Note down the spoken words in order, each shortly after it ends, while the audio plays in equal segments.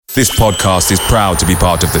This podcast is proud to be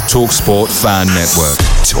part of the TalkSport Fan Network.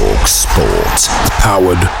 TalkSport.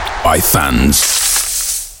 Powered by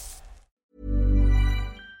fans.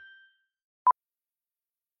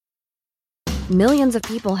 Millions of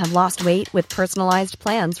people have lost weight with personalized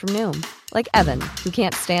plans from Noom. Like Evan, who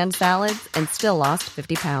can't stand salads and still lost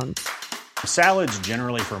 50 pounds. Salads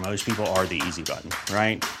generally for most people are the easy button,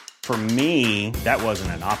 right? For me, that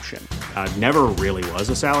wasn't an option. I never really was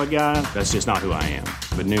a salad guy. That's just not who I am.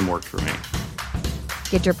 But Noom worked for me.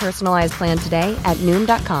 Get your personalized plan today at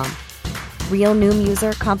Noom.com. Real Noom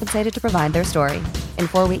user compensated to provide their story. In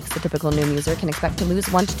 4 weeks, the typical Noom user can expect to lose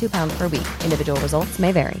 1 to 2 pounds per week. Individual results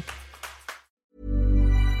may vary.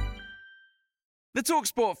 The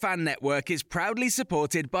TalkSport Fan Network is proudly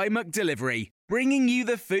supported by McDelivery, bringing you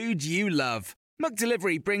the food you love.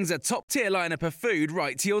 McDelivery brings a top-tier lineup of food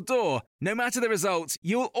right to your door. No matter the result,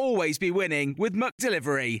 you'll always be winning with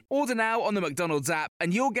McDelivery. Order now on the McDonald's app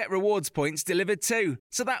and you'll get rewards points delivered too.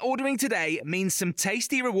 So that ordering today means some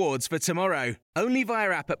tasty rewards for tomorrow. Only via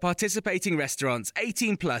app at participating restaurants.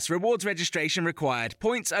 18 plus. Rewards registration required.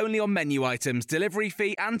 Points only on menu items. Delivery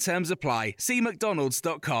fee and terms apply. See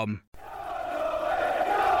mcdonalds.com.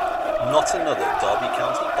 Not another Derby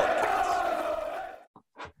County podcast.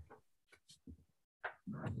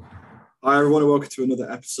 Hi everyone, and welcome to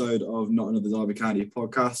another episode of Not Another Derby County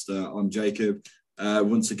podcast. I'm Jacob.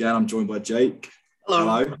 Once again, I'm joined by Jake.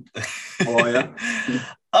 Hello. How are you?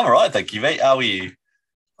 I'm all right, thank you, mate. How are you?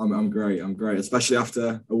 I'm great. I'm great, especially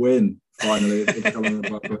after a win. Finally,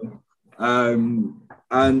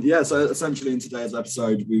 and yeah. So essentially, in today's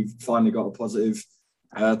episode, we've finally got a positive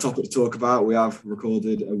topic to talk about. We have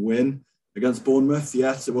recorded a win against Bournemouth.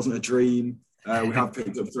 Yes, it wasn't a dream. We have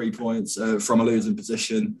picked up 3 points from a losing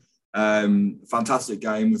position. Fantastic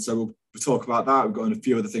game. So we'll talk about that. We've got a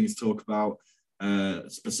few other things to talk about,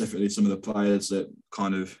 specifically some of the players that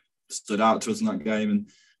kind of stood out to us in that game.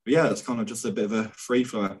 But yeah, it's kind of just a bit of a free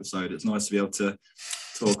flow episode. It's nice to be able to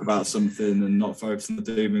talk about something and not focus on the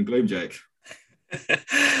doom and gloom, Jake.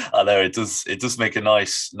 I know it does make a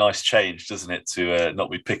nice change, doesn't it, to not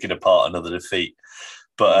be picking apart another defeat.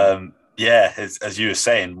 But yeah, as you were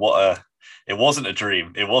saying, it wasn't a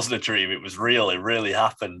dream. It wasn't a dream. It was real. It really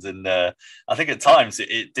happened. And I think at times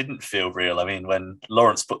it didn't feel real. I mean, when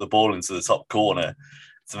Lawrence put the ball into the top corner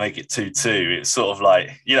to make it 2-2, it's sort of like,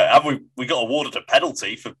 have we got awarded a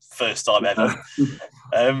penalty for first time ever?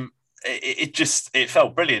 It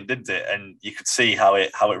felt brilliant, didn't it? And you could see how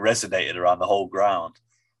it resonated around the whole ground.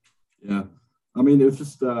 Yeah. I mean, it was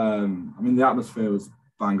just, the atmosphere was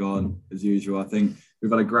bang on as usual. I think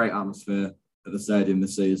we've had a great atmosphere at the stadium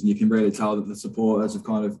this season. You can really tell that the supporters have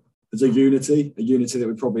there's a unity that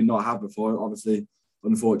we probably not had before. Obviously,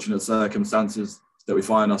 unfortunate circumstances that we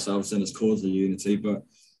find ourselves in has caused the unity, but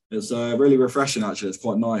it's really refreshing, actually. It's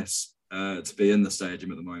quite nice to be in the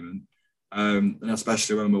stadium at the moment, and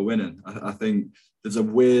especially when we're winning. I think there's a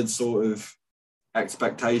weird sort of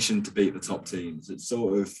expectation to beat the top teams. It's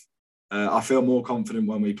sort of, I feel more confident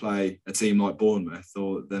when we play a team like Bournemouth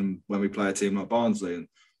than when we play a team like Barnsley, and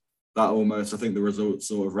that almost, I think the results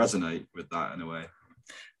sort of resonate with that in a way.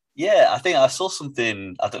 Yeah, I think I saw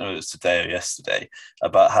something, I don't know if it was today or yesterday,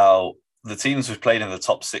 about how the teams we've played in the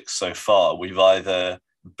top six so far, we've either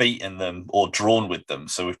beaten them or drawn with them.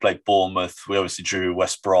 So we've played Bournemouth, we obviously drew with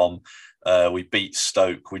West Brom, we beat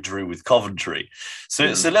Stoke, we drew with Coventry. So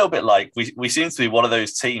It's a little bit like we seem to be one of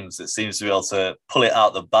those teams that seems to be able to pull it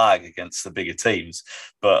out the bag against the bigger teams.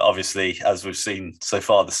 But obviously, as we've seen so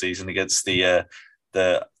far this season against the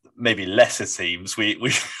maybe lesser teams, we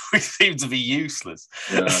seem to be useless.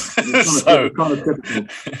 Yeah, it's kind of typical,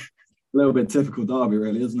 a little bit typical Derby,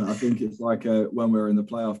 really, isn't it? I think it's like when we were in the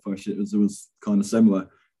playoff push, it was kind of similar.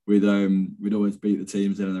 We'd always beat the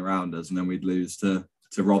teams in and around us, and then we'd lose to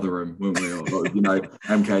Rotherham, wouldn't we? Or,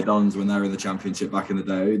 MK Dons when they were in the Championship back in the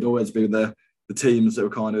day. It'd always be the teams that were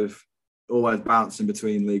kind of always bouncing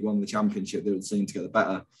between League One and the Championship that would seem to get the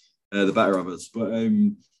better of us.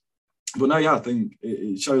 But no, yeah, I think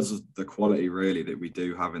it shows us the quality really that we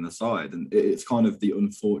do have in the side, and it's kind of the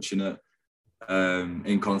unfortunate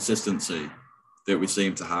inconsistency that we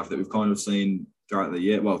seem to have, that we've kind of seen throughout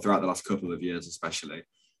the last couple of years especially,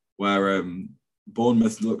 where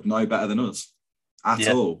Bournemouth looked no better than us at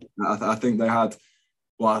all. I think they had,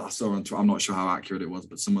 I saw I'm not sure how accurate it was,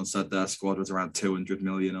 but someone said their squad was around 200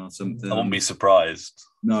 million or something. I wouldn't be surprised.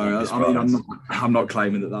 No, I mean, I'm not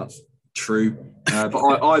claiming that that's true, but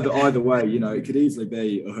either way, it could easily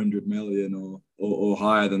be 100 million or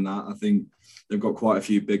higher than that. I think they've got quite a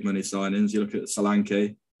few big money signings. You look at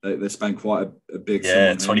Solanke, they spent quite a big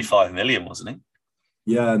sum 25 million, wasn't he?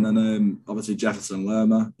 Yeah, and then obviously Jefferson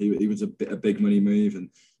Lerma, he was a big money move, and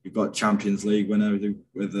We've got Champions League winner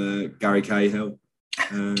with Gary Cahill.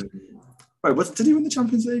 Did he win the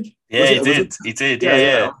Champions League? Yeah, he did. He did. Yeah.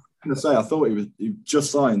 I was going to say, I thought he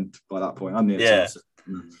just signed by that point, hadn't he? Yeah.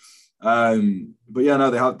 But yeah, no,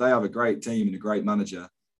 they have a great team and a great manager.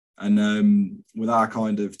 And with our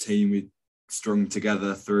kind of team, we strung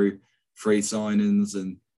together through free signings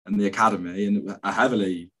and the academy, and a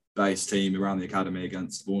heavily based team around the academy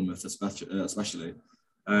against Bournemouth, especially.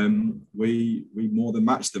 We more than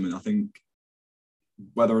matched them, and I think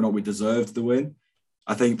whether or not we deserved the win,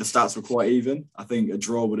 I think the stats were quite even. I think a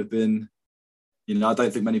draw would have been, I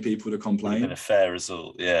don't think many people would have complained. Been a fair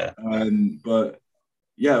result, yeah. But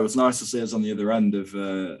yeah, it was nice to see us on the other end of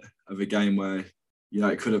a game where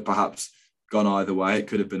it could have perhaps gone either way. It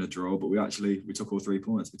could have been a draw, but we took all 3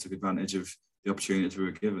 points. We took advantage of the opportunities we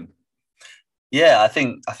were given. Yeah, I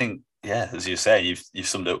think. Yeah, as you say, you've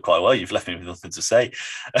summed it up quite well. You've left me with nothing to say.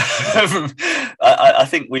 I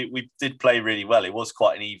think we did play really well. It was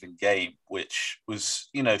quite an even game, which was,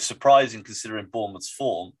 surprising considering Bournemouth's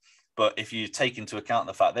form. But if you take into account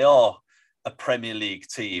the fact they are a Premier League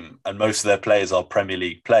team and most of their players are Premier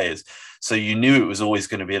League players, so you knew it was always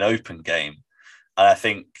going to be an open game. And I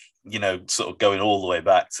think, sort of going all the way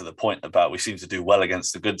back to the point about we seem to do well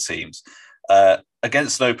against the good teams.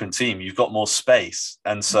 Against an open team, you've got more space.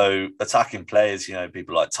 And so attacking players,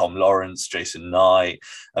 people like Tom Lawrence, Jason Knight,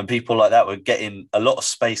 and people like that were getting a lot of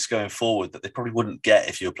space going forward that they probably wouldn't get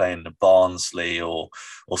if you were playing the Barnsley or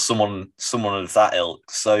someone of that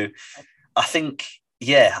ilk. So I think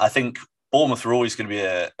Bournemouth are always going to be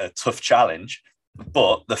a tough challenge.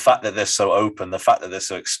 But the fact that they're so open, the fact that they're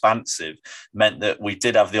so expansive meant that we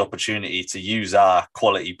did have the opportunity to use our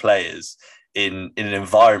quality players in an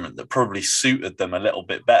environment that probably suited them a little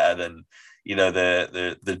bit better than,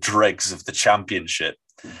 the dregs of the Championship.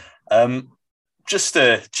 Just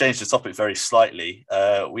to change the topic very slightly,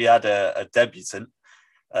 we had a debutant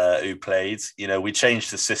who played. We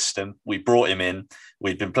changed the system. We brought him in.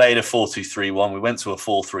 We'd been playing a 4-2-3-1. We went to a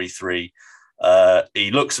 4-3-3.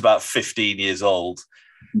 He looks about 15 years old.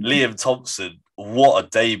 Liam Thompson, what a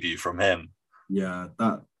debut from him. Yeah,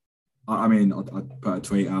 I put a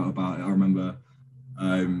tweet out about it. I remember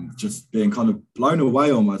just being kind of blown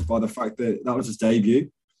away almost by the fact that was his debut.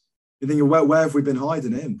 You're thinking, where have we been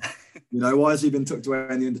hiding him? Why has he been tucked away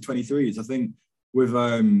in the under-23s? I think with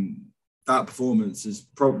that performance is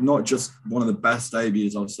not just one of the best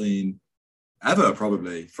debuts I've seen ever,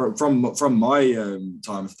 probably from my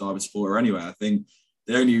time as a Derby supporter. Anyway, I think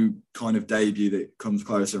the only kind of debut that comes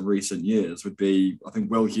close in recent years would be, I think,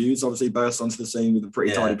 Will Hughes obviously burst onto the scene with a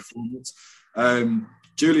pretty tidy performance.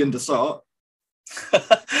 Julian Dessart,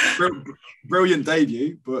 brilliant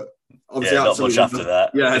debut, but obviously not much after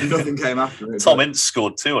that. Yeah, nothing came after it. Tom Ince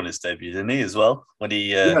scored 2 on his debut, didn't he, as well, when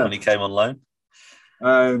he came on loan?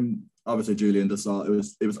 Obviously, Julian Dessart,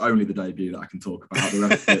 it was only the debut that I can talk about. The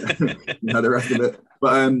rest of it, the rest of it.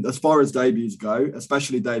 But as far as debuts go,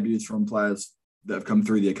 especially debuts from players that have come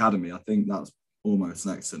through the academy, I think that's almost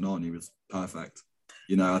next to none. He was perfect.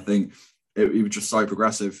 I think he was just so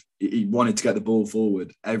progressive. He wanted to get the ball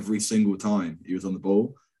forward every single time he was on the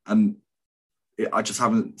ball. And I just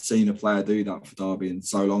haven't seen a player do that for Derby in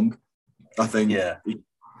so long. I think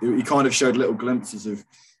he kind of showed little glimpses of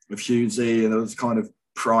Hughesy, and there was kind of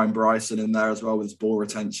prime Bryson in there as well with his ball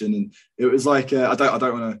retention. And it was like, I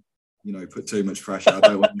don't want to, put too much pressure. I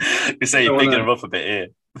don't want you say you're picking him up a bit here.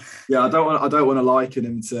 Yeah, I don't want to liken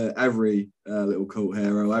him to every little cult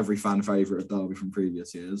hero, every fan favourite of Derby from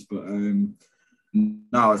previous years. But no,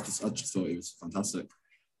 I just thought he was fantastic.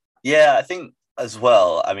 Yeah, I think as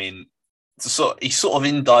well. I mean, he sort of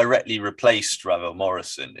indirectly replaced Ravel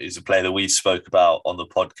Morrison, who's a player that we spoke about on the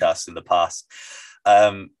podcast in the past.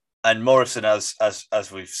 And Morrison, as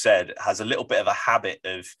we've said, has a little bit of a habit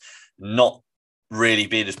of not really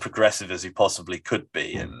being as progressive as he possibly could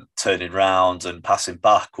be, and turning round and passing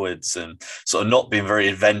backwards and sort of not being very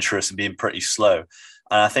adventurous and being pretty slow.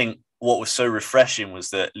 And I think what was so refreshing was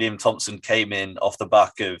that Liam Thompson came in off the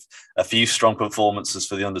back of a few strong performances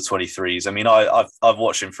for the under-23s. I mean, I've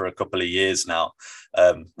watched him for a couple of years now.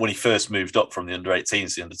 When he first moved up from the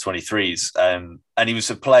under-18s, the under-23s, and he was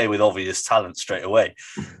a player with obvious talent straight away.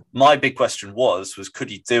 My big question was could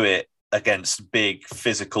he do it against big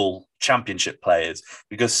physical Championship players?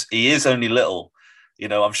 Because he is only little.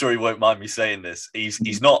 I'm sure he won't mind me saying this.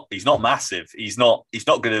 He's not massive. He's not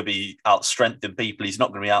going to be out strengthening people. He's not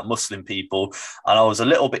going to be out muscling people. And I was a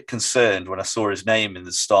little bit concerned when I saw his name in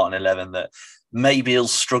the starting 11 that maybe he'll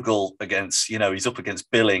struggle against, he's up against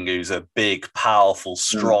Billing, who's a big, powerful,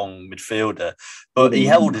 strong midfielder. But he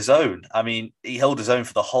held his own. I mean, he held his own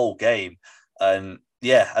for the whole game. And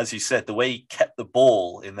yeah, as you said, the way he kept the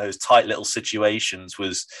ball in those tight little situations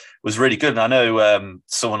was really good. And I know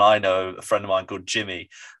someone I know, a friend of mine called Jimmy,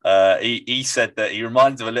 he said that he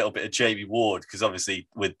reminds him a little bit of Jamie Ward, because obviously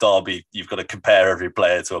with Derby, you've got to compare every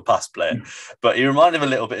player to a past player. But he reminded him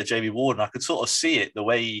a little bit of Jamie Ward, and I could sort of see it, the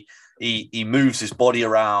way he moves his body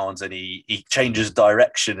around and he changes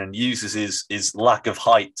direction and uses his lack of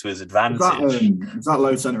height to his advantage. Is that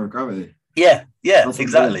low centre of gravity? Yeah,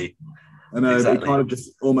 exactly. And exactly. He kind of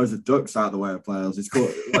just almost ducks out of the way of players. He's caught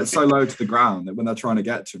like so low to the ground that when they're trying to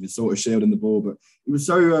get to him, he's sort of shielding the ball. But he was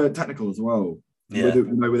so technical as well. Yeah.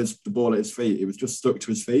 With the ball at his feet, he was just stuck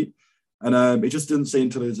to his feet, and he just didn't seem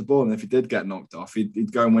to lose the ball. And if he did get knocked off,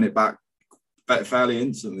 he'd go and win it back fairly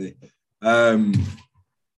instantly. But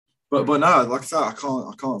no, like I said, I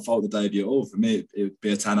can't fault the debut at all. For me, it would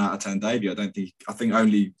be a 10 out of 10 debut. I think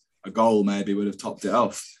only a goal maybe would have topped it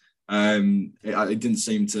off. It didn't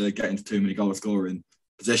seem to get into too many goal scoring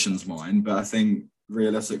positions, mine, but I think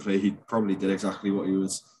realistically he probably did exactly what he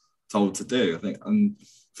was told to do. I think, and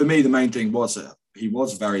for me, the main thing was that he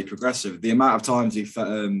was very progressive. The amount of times he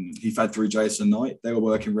fed through Jason Knight, they were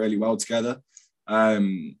working really well together.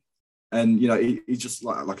 And you know, he just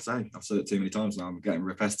like I say, I've said it too many times now, I'm getting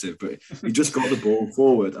repetitive, but he just got the ball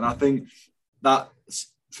forward, and I think that,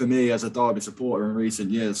 for me as a Derby supporter in recent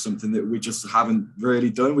years, something that we just haven't really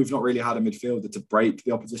done. We've not really had a midfielder to break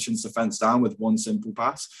the opposition's defence down with one simple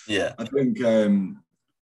pass. Yeah, I think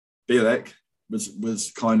Bielik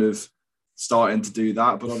was kind of starting to do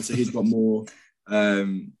that, but obviously he's got more.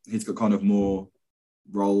 He's got kind of more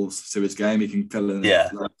roles to his game. He can fill in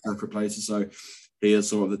separate places, so he is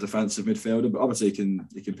sort of the defensive midfielder. But obviously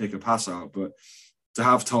he can pick a pass out. But to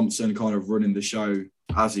have Thompson kind of running the show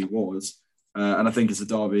as he was. And I think as the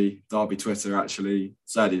Derby Twitter actually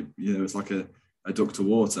said, it's like a duck to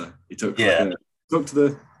water. He took duck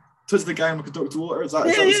to the game like a duck to water. Is that?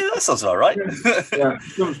 That sounds all right. Yeah,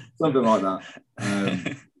 something like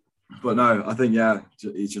that. But no, I think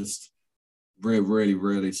he's just really,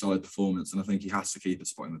 really solid performance, and I think he has to keep a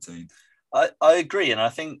spot in the team. I agree, and I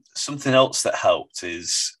think something else that helped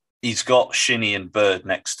is he's got Shinnie and Bird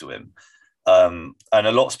next to him. And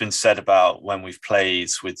a lot's been said about when we've played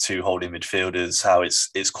with two holding midfielders, how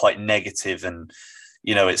it's quite negative and,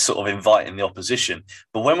 it's sort of inviting the opposition.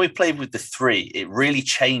 But when we played with the three, it really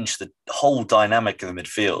changed the whole dynamic of the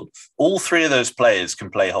midfield. All three of those players can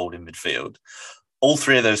play holding midfield. All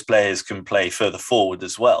three of those players can play further forward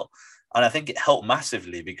as well. And I think it helped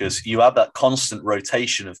massively because you have that constant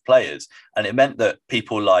rotation of players. And it meant that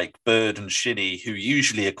people like Bird and Shinnie, who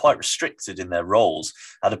usually are quite restricted in their roles,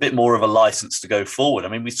 had a bit more of a license to go forward. I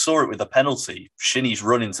mean, we saw it with the penalty. Shinnie's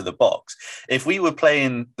run into the box. If we were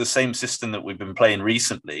playing the same system that we've been playing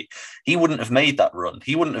recently, he wouldn't have made that run.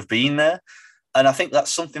 He wouldn't have been there. And I think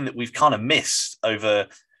that's something that we've kind of missed over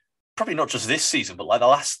probably not just this season, but like the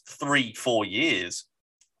last 3-4 years.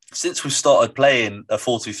 Since we've started playing a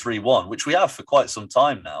 4-2-3-1, which we have for quite some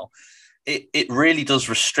time now, it really does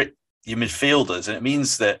restrict your midfielders. And it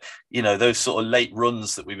means that, those sort of late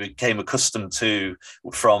runs that we became accustomed to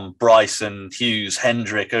from Bryson, Hughes,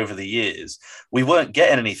 Hendrick over the years, we weren't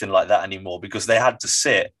getting anything like that anymore because they had to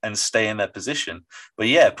sit and stay in their position.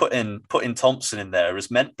 But putting Thompson in there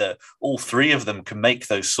has meant that all three of them can make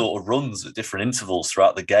those sort of runs at different intervals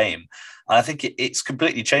throughout the game. And I think it's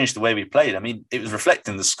completely changed the way we played. I mean, it was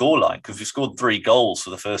reflecting the scoreline because we scored 3 goals for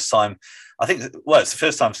the first time. I think, it's the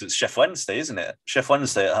first time since Sheff Wednesday, isn't it? Sheff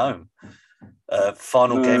Wednesday at home.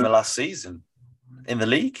 Final game of last season in the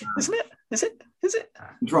league, isn't it? Is it?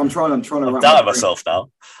 I'm trying to I'm doubting myself now.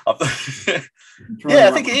 I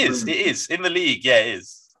think it is. It is. In the league, it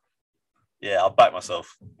is. Yeah, I'll back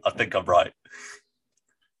myself. I think I'm right.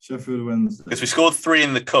 Sheffield Wednesday. Because we scored 3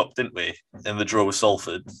 in the cup, didn't we? In the draw with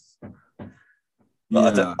Salford.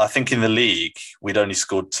 But I think in the league, we'd only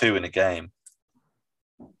scored 2 in a game.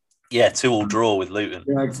 Yeah, 2-2 draw with Luton.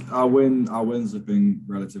 Yeah, our wins have been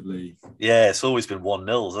relatively... Yeah, it's always been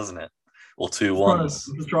 1-0, hasn't it? Or 2-1s.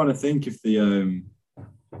 I'm just trying to think if the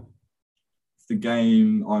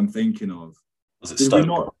game I'm thinking of... Was it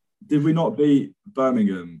Stoke? Did we not beat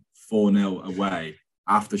Birmingham 4-0 away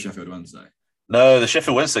after Sheffield Wednesday? No, the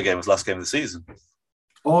Sheffield Wednesday game was last game of the season.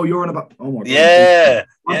 Oh, you're on about... Oh, my God. Yeah.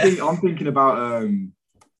 I'm thinking about...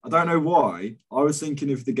 I don't know why. I was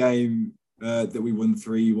thinking of the game... that we won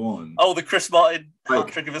 3-1. Oh, the Chris Martin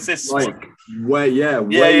hat-trick of assists.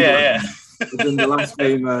 Yeah. was in the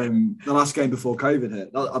last game before COVID hit.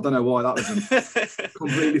 I don't know why that was in.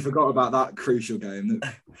 Completely forgot about that crucial game.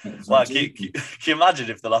 Wow, can you imagine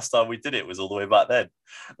if the last time we did it was all the way back then?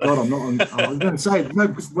 God, I'm going to say, no,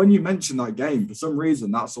 because when you mentioned that game, for some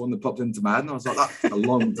reason, that's the one that popped into my head. And I was like, that's a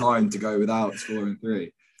long time to go without scoring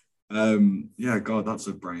 3. Yeah, God, that's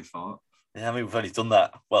a brain fart. Yeah, I mean, we've only done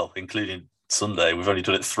that, well, including Sunday, we've only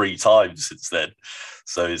done it 3 times since then.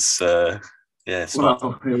 So it's, it's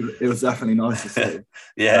well, it was definitely nice to see.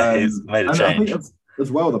 Yeah, it's made a change. I think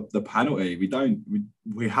as well, the penalty,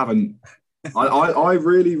 we haven't. I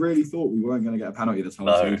really, really thought we weren't going to get a penalty this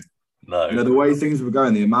whole season. No. You know, the way things were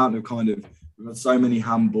going, the amount of we've had so many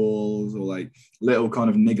handballs or like little kind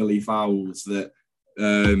of niggly fouls that,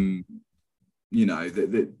 you know,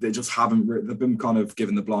 they just haven't, they've been kind of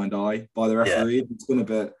given the blind eye by the referee. Yeah. It's been a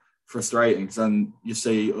bit frustrating because then you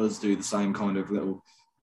see us do the same kind of little,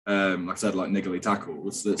 like I said, like niggly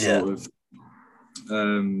tackles that sort of,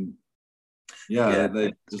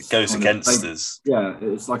 they just it goes against us. Yeah,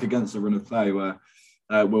 it's like against a run of play where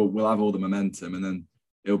we'll have all the momentum and then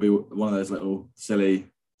it'll be one of those little silly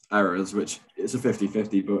errors, which it's a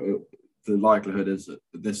 50-50, but the likelihood is that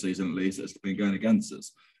this season at least it's been going against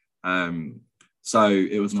us. So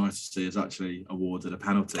it was nice to see us actually awarded a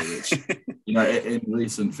penalty, which, you know, in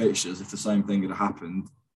recent fixtures, if the same thing had happened,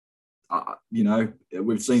 you know,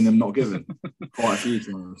 we've seen them not given quite a few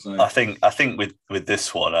times. So. I think with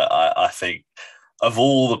this one, I think of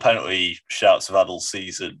all the penalty shouts I've had all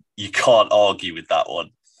season, you can't argue with that one.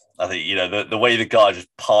 I think, you know, the way the guy just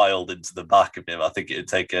piled into the back of him, I think it'd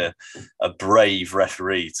take a brave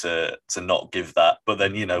referee to not give that. But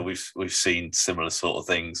then, you know, we've seen similar sort of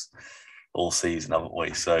things all season, haven't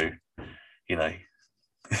we? So, you know,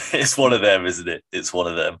 it's one of them, isn't it? It's one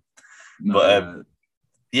of them. No, but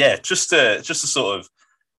yeah, just to sort of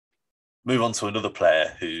move on to another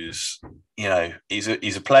player who's, you know, he's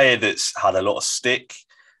a player that's had a lot of stick.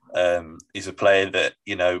 He's a player that,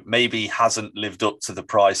 you know, maybe hasn't lived up to the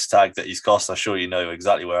price tag that he's cost. I'm sure you know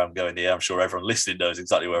exactly where I'm going here. I'm sure everyone listening knows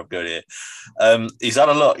exactly where I'm going here. He's had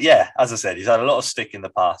a lot, as I said, he's had a lot of stick in the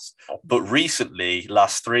past, but recently,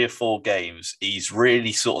 last 3 or 4 games, he's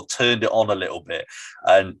really sort of turned it on a little bit.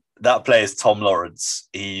 And that player is Tom Lawrence.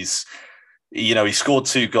 He's, you know, he scored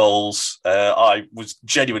 2 goals. I was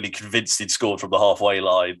genuinely convinced he'd scored from the halfway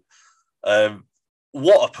line.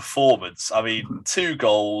 What a performance. I mean, 2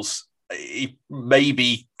 goals. He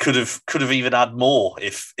maybe could have even had more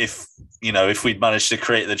if you know, if we'd managed to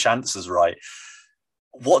create the chances right.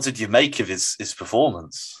 What did you make of his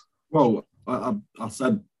performance? Well, I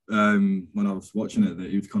said when I was watching it that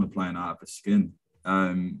he was kind of playing out of his skin.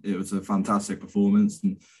 It was a fantastic performance,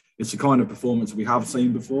 and it's the kind of performance we have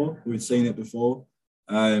seen before. We've seen it before.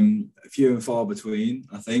 Few and far between,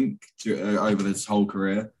 I think, over his whole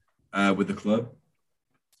career with the club.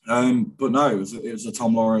 But no, it was a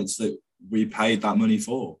Tom Lawrence that we paid that money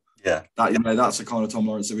for. Yeah, that, you know, that's the kind of Tom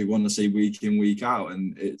Lawrence that we want to see week in, week out,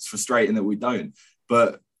 and it's frustrating that we don't.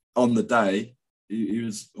 But on the day, he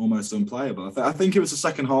was almost unplayable. I think it was the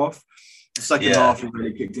second half. The second half, he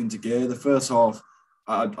really kicked into gear. The first half,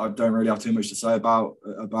 I don't really have too much to say about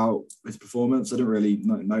his performance. I didn't really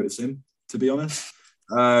notice him, to be honest.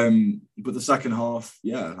 But the second half,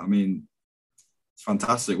 I mean, it's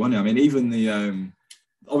fantastic, wasn't it? I mean, even the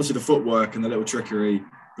obviously the footwork and the little trickery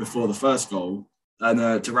before the first goal,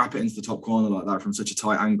 and to wrap it into the top corner like that from such a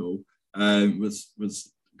tight angle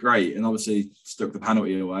was great. And obviously stuck the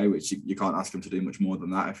penalty away, which you can't ask him to do much more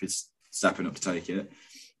than that if he's stepping up to take it.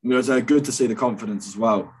 It was good to see the confidence as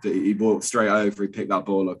well, that he walked straight over, he picked that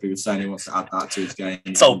ball up. He was saying he wants to add that to his game.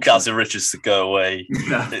 He told Kazim Richards to go away.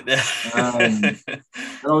 And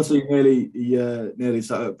obviously he nearly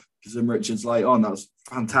set up Kazim Richards late on. That was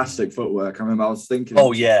fantastic footwork. I remember I was thinking,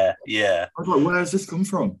 oh, yeah. I was like, where has this come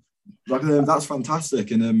from? Like, that's fantastic.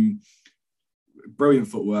 And brilliant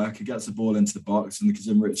footwork. He gets the ball into the box, and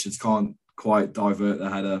Kazim Richards can't quite divert the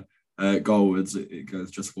header goalwards. It goes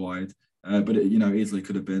just wide. But it, you know, easily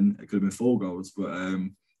could have been 4 goals. But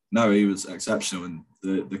no, he was exceptional, and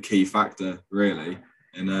the key factor really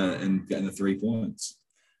in getting the 3 points.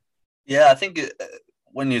 Yeah, I think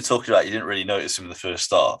when you're talking about, you didn't really notice him in the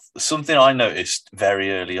first half. Something I noticed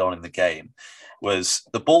very early on in the game was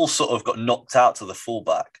the ball sort of got knocked out to the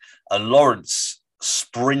fullback, and Lawrence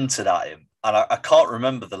sprinted at him. And I can't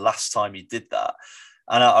remember the last time he did that.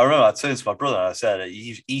 And I remember I turned to my brother and I said,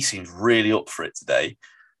 he seems really up for it today.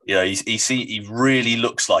 You know, he really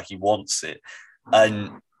looks like he wants it. And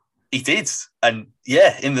he did. And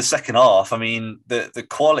yeah, in the second half, I mean, the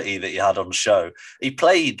quality that he had on show, he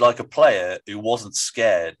played like a player who wasn't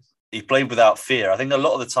scared. He played without fear. I think a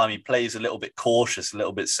lot of the time he plays a little bit cautious, a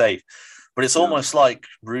little bit safe. But it's almost like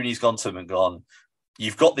Rooney's gone to him and gone,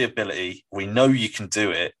 you've got the ability. We know you can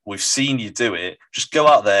do it. We've seen you do it. Just go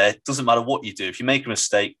out there. It doesn't matter what you do. If you make a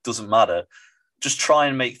mistake, doesn't matter. Just try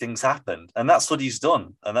and make things happen. And that's what he's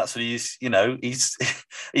done. And that's what he's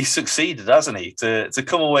he's succeeded, hasn't he? To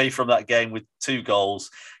come away from that game with 2 goals.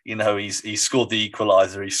 He's scored the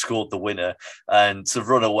equaliser, he scored the winner, and to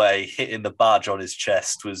run away hitting the badge on his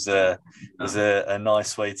chest was a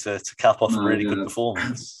nice way to cap off a really good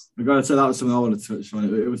performance. I've got to say that was something I wanted to touch on.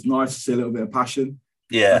 It was nice to see a little bit of passion.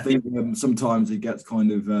 Yeah, I think sometimes he gets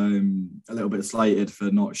kind of a little bit slated for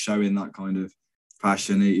not showing that kind of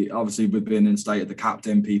passion. Obviously, with being instated the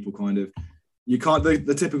captain, people kind of you can't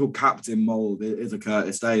the typical captain mould is a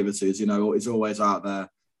Curtis Davies, who's he's always out there.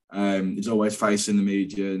 He's always facing the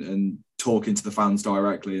media and talking to the fans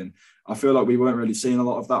directly. And I feel like we weren't really seeing a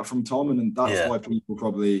lot of that from Tom. And that's why people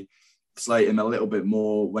probably slate him a little bit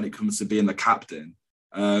more when it comes to being the captain.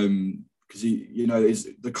 Because is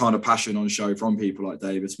the kind of passion on show from people like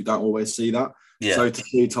Davies. We don't always see that. Yeah. So to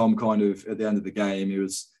see Tom kind of at the end of the game, he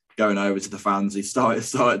was going over to the fans. He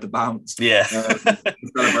started to bounce. Yeah.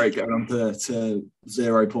 Celebrate getting on to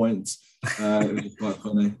 0 points. It was quite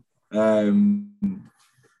funny.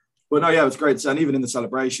 But no, yeah, it was great. And even in the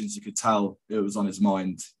celebrations, you could tell it was on his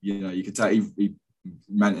mind. You could tell he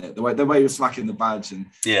meant it. The way he was smacking the badge, and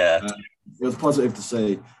it was positive to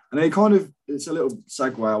see. And it's a little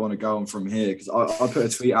segue I want to go on from here, because I put a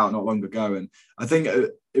tweet out not long ago, and I think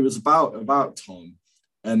it was about Tom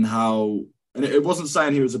and how, and it wasn't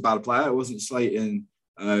saying he was a bad player. It wasn't slating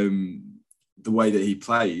the way that he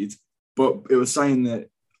played, but it was saying that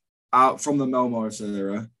out from the Mel Morris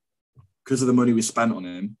era, because of the money we spent on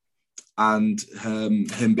him, and him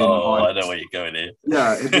being the highest, I know where you're going here.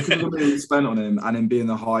 Yeah, because of the money we spent on him and him being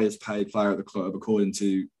the highest paid player at the club, according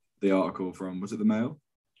to the article from, was it the Mail?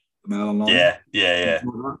 The Mail Online? Yeah.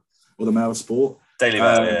 Or the Mail Sport? Daily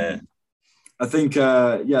Mail, I think,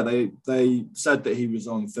 they said that he was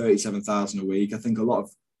on 37,000 a week. I think a lot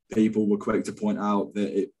of people were quick to point out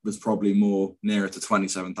that it was probably more nearer to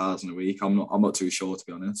 27,000 a week. I'm not too sure, to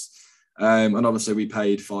be honest. And obviously we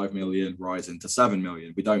paid 5 million, rising to 7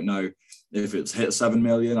 million. We don't know if it's hit 7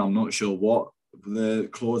 million. I'm not sure what the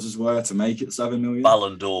clauses were to make it 7 million.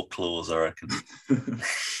 Ballon d'Or clause, I reckon.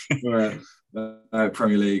 Or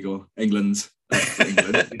Premier League or England.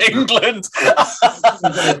 England.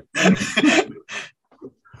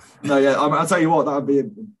 No, yeah, I'll tell you what, that would be a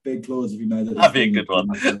big clause if you made it. That'd be a good one.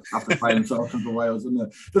 After playing himself for Wales, wouldn't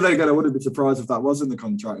it? But then again, I wouldn't be surprised if that was in the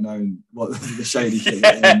contract, knowing what the shady shit.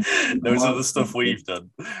 Those are the stuff we've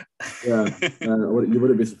done. Yeah, you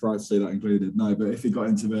wouldn't be surprised to see that included. No, but if he got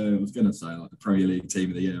into I was going to say like the Premier League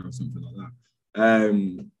Team of the Year or something like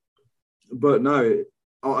that. But no,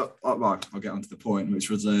 I'll get onto the point,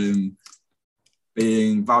 which was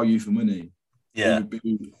being value for money. Yeah.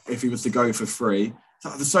 If he was to go for free.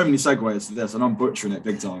 There's so many segues to this, and I'm butchering it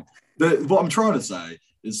big time. But what I'm trying to say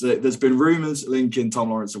is that there's been rumours linking Tom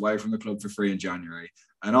Lawrence away from the club for free in January.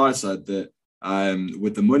 And I said that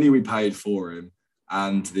with the money we paid for him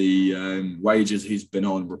and the wages he's been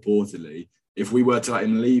on reportedly, if we were to let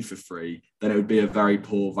him leave for free, then it would be a very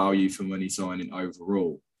poor value for money signing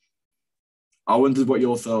overall. I wondered what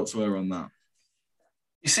your thoughts were on that.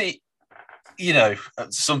 You see,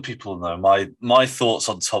 some people know my thoughts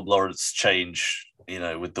on Tom Lawrence change,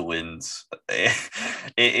 with the wins.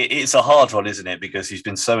 It's a hard one, isn't it? Because he's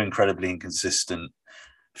been so incredibly inconsistent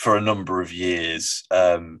for a number of years.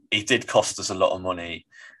 He did cost us a lot of money.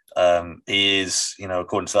 He is,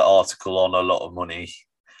 according to that article, on a lot of money.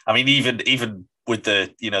 I mean, even with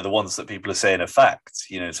the, the ones that people are saying are fact,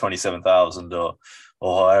 27,000 or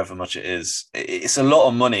however much it is, it's a lot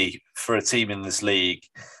of money for a team in this league,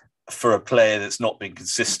 for a player that's not been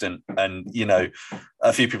consistent. And,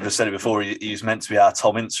 a few people have said it before, he's meant to be our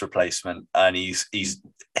Tom Ince replacement, and he's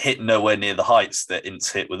hit nowhere near the heights that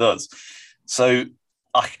Ince hit with us. So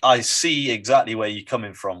I see exactly where you're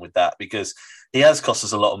coming from with that, because he has cost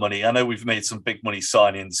us a lot of money. I know we've made some big money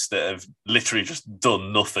signings that have literally just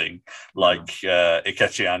done nothing, like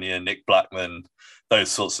Ikechi and Nick Blackman, those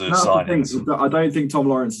sorts of signings. I don't think Tom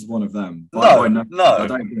Lawrence is one of them. No. I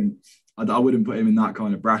don't think. I wouldn't put him in that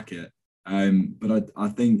kind of bracket. But I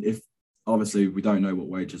think if, obviously, we don't know what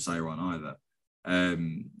wages they are on either.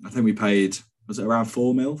 I think we paid, was it around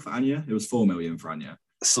 4 mil for Anya? It was 4 million for Anya.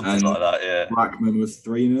 Something like that, yeah. Blackman was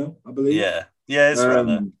 3 mil, I believe. Yeah, it's around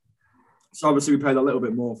there. So obviously we paid a little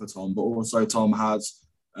bit more for Tom, but also Tom has,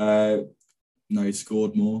 he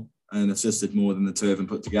scored more and assisted more than the two of them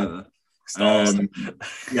put together.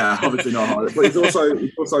 Yeah, obviously not hard. But he's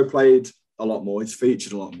also played a lot more. He's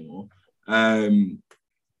featured a lot more. And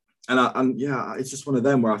And yeah, it's just one of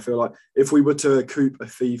them where I feel like if we were to recoup a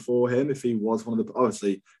fee for him, if he was one of the,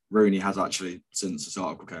 obviously Rooney has actually, since this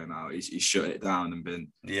article came out, he's shut it down and been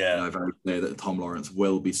very clear that Tom Lawrence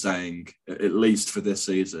will be staying at least for this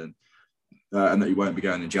season, and that he won't be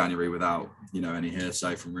going in January without any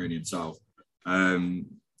hearsay from Rooney himself.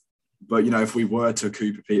 But if we were to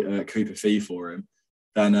recoup a fee for him,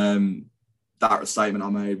 then that statement I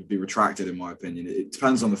made would be retracted, in my opinion. It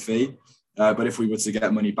depends on the fee. But if we were to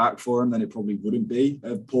get money back for him, then it probably wouldn't be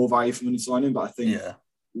a poor value for money signing. But I think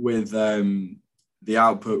with the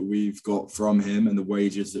output we've got from him and the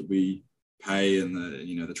wages that we pay and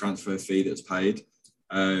the transfer fee that's paid,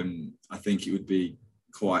 I think it would be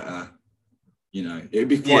quite it'd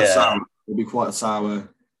be quite sour. It'd be quite a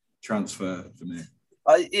sour transfer for me.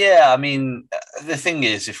 I mean, the thing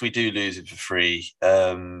is, if we do lose him for free,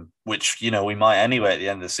 which we might anyway at the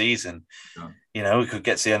end of the season. We could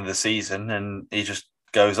get to the end of the season and he just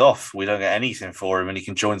goes off. We don't get anything for him and he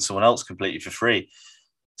can join someone else completely for free.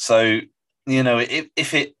 So,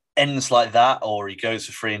 if it ends like that or he goes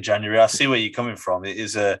for free in January, I see where you're coming from.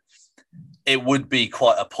 It would be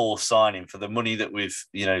quite a poor signing for the money that we've,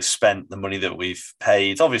 spent, the money that we've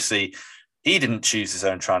paid. Obviously, he didn't choose his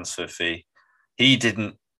own transfer fee. He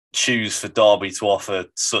didn't choose for Derby to offer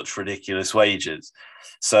such ridiculous wages.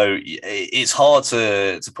 So it's hard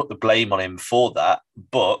to put the blame on him for that.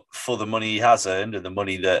 But for the money he has earned and the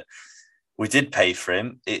money that we did pay for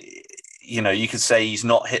him, you could say he's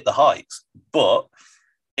not hit the heights. But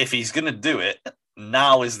if he's going to do it,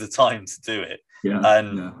 now is the time to do it.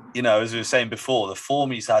 As we were saying before, the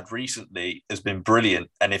form he's had recently has been brilliant.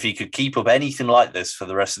 And if he could keep up anything like this for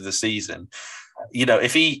the rest of the season,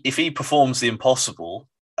 if he performs the impossible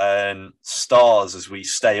and stars as we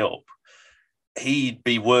stay up, he'd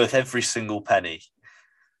be worth every single penny.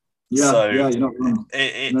 You're not wrong.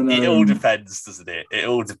 It all depends, doesn't it? It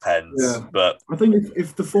all depends. Yeah. But I think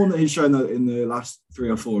if the form that he's shown in the last 3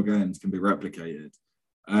 or 4 games can be replicated,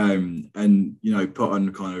 and put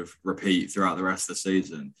on kind of repeat throughout the rest of the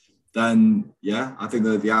season, then I think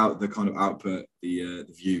the kind of output, the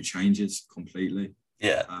view changes completely.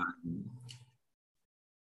 Yeah.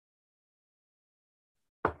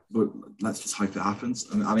 But let's just hope it happens.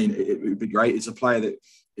 I mean, it would be great. It's a player that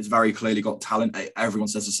is very clearly got talent. Everyone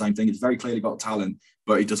says the same thing. It's very clearly got talent,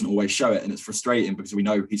 but he doesn't always show it. And it's frustrating because we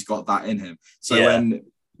know he's got that in him. So when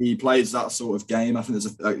he plays that sort of game, I think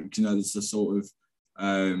there's a sort of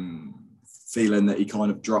feeling that he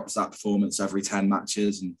kind of drops that performance every 10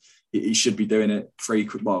 matches and he should be doing it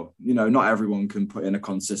frequent. Well, not everyone can put in a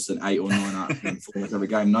consistent 8 or 9 out of 10 performance every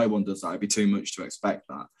game. No one does that. It'd be too much to expect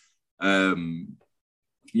that.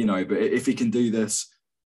 But if he can do this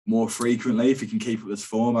more frequently, if he can keep up this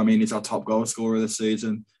form, I mean, he's our top goal scorer this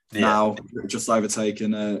season. Now, just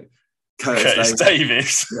overtaken Curtis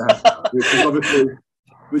Davies.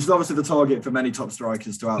 Which is obviously the target for many top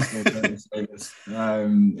strikers to outscore Curtis Davies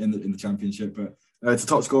in the Championship. But it's a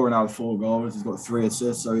top scorer now with 4 goals. He's got 3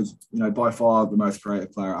 assists, so he's by far the most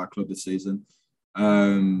creative player at our club this season.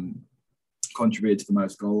 Contributed to the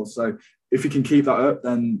most goals. So if he can keep that up,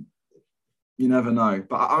 then you never know.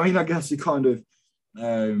 But I mean, I guess he kind of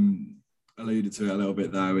alluded to it a little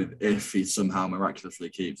bit there with if he somehow miraculously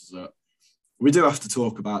keeps us up. We do have to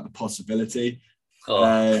talk about the possibility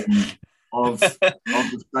of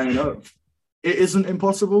staying up. It isn't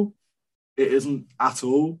impossible. It isn't at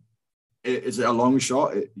all. Is it a long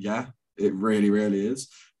shot? It really, really is.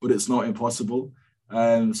 But it's not impossible.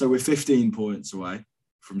 So we're 15 points away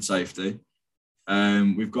from safety.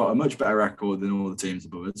 We've got a much better record than all the teams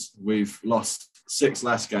above us. We've lost 6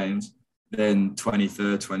 less games than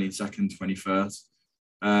 23rd, 22nd, 21st.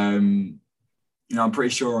 I'm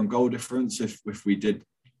pretty sure on goal difference, if we did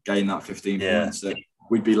gain that 15 points, that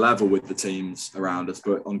we'd be level with the teams around us.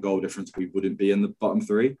 But on goal difference, we wouldn't be in the bottom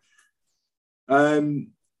 3. And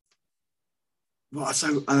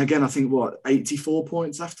again, I think 84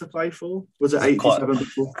 points left to play for? Was it 87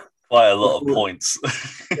 before? Quite a lot of points.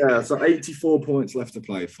 So 84 points left to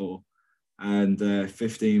play for and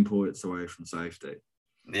 15 points away from safety.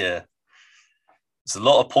 Yeah. There's a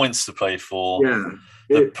lot of points to play for. Yeah.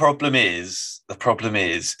 The problem is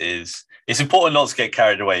it's important not to get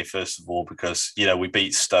carried away, first of all, because, we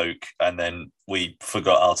beat Stoke and then we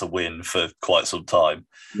forgot how to win for quite some time.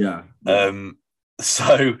 Yeah.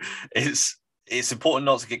 So it's important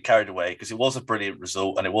not to get carried away because it was a brilliant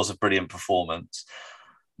result and it was a brilliant performance.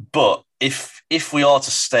 But if we are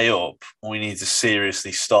to stay up, we need to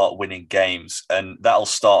seriously start winning games, and that'll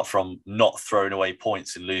start from not throwing away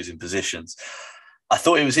points and losing positions. I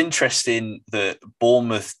thought it was interesting that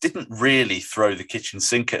Bournemouth didn't really throw the kitchen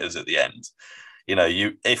sink at us at the end.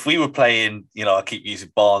 If we were playing, I keep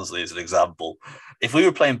using Barnsley as an example. If we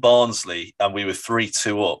were playing Barnsley and we were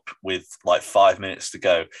 3-2 up with like 5 minutes to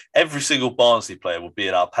go, every single Barnsley player would be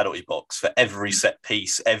in our penalty box for every set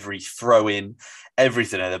piece, every throw in,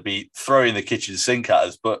 everything, and they'd be throwing the kitchen sink at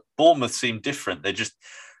us. But Bournemouth seemed different. They just,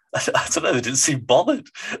 I don't know, they didn't seem bothered.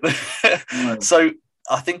 No. So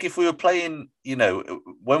I think if we were playing,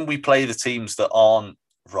 when we play the teams that aren't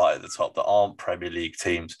right at the top, that aren't Premier League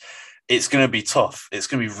teams, it's going to be tough. It's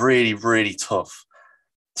going to be really, really tough.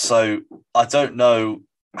 So I don't know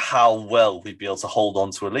how well we'd be able to hold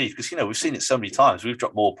on to a lead because, we've seen it so many times. We've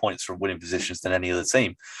dropped more points from winning positions than any other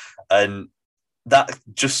team. And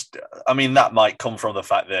that might come from the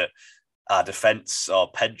fact that our defence are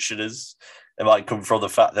pensioners. It might come from the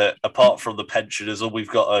fact that apart from the pensioners, all we've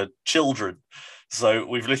got are children. So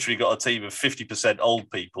we've literally got a team of 50% old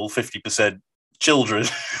people, 50% children.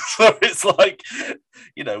 So it's like,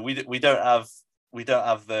 we don't have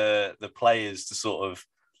the players to sort of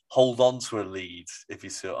hold on to a lead, if you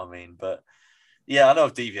see what I mean. But yeah, I know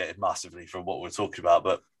I've deviated massively from what we're talking about,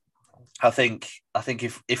 but I think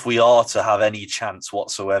if we are to have any chance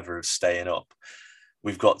whatsoever of staying up,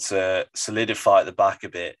 we've got to solidify at the back a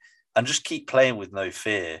bit and just keep playing with no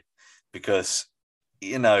fear, because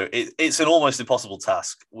it's an almost impossible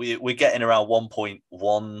task. We're getting around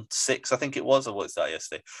 1.16, I think it was, or what's that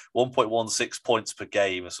yesterday? 1.16 points per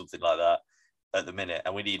game or something like that at the minute,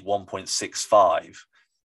 and we need 1.65.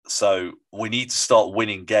 So we need to start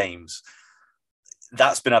winning games.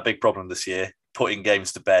 That's been our big problem this year, putting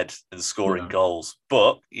games to bed and scoring goals.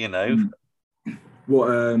 But,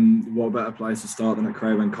 What better place to start than at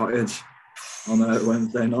Craven Cottage on a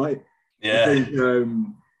Wednesday night? Yeah. I think,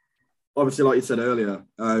 obviously, like you said earlier,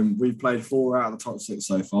 we've played 4 out of the top 6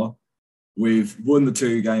 so far. We've won the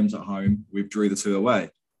 2 games at home. We've drew the 2 away.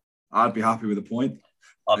 I'd be happy with a point.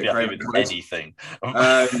 I'd be happy with anything.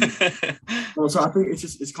 Also, I think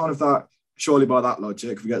it's kind of that, surely by that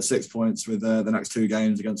logic, we get 6 points with the next 2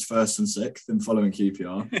 games against 1st and 6th in following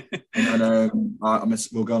QPR. And then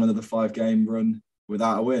we'll go on another 5-game run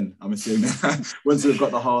without a win, I'm assuming. Once we've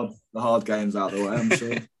got the hard games out of the way, I'm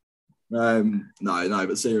sure. No,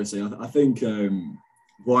 but seriously, I think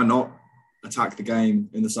why not attack the game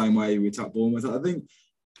in the same way we attack Bournemouth? I think,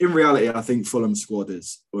 in reality, I think Fulham's squad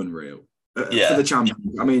is unreal. For the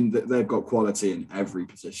Champions, I mean, they've got quality in every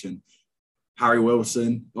position. Harry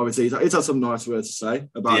Wilson, obviously, he's had some nice words to say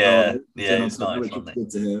about that. Yeah, it's nice. Good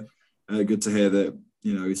to hear. Good to hear that,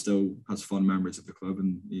 he still has fond memories of the club,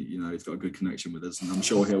 and he's got a good connection with us, and I'm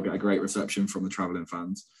sure he'll get a great reception from the travelling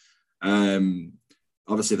fans.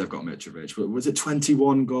 Obviously, they've got Mitrovic, but was it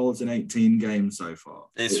 21 goals in 18 games so far?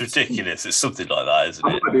 It's ridiculous. It's something like that, isn't it?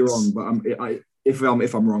 I might be wrong, but if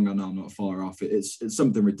I'm wrong, I know I'm not far off. It's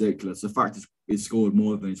something ridiculous. The fact is he's scored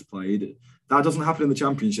more than he's played. That doesn't happen in the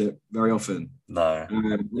Championship very often. No.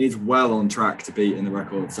 He's well on track to beating the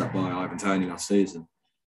record set by Ivan Toney last season.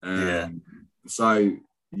 So,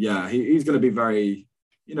 yeah, he's going to be very,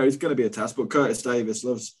 he's going to be a test. But Curtis Davis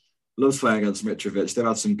loves playing against Mitrovic. They've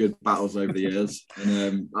had some good battles over the years.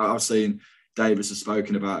 And I've seen Davis has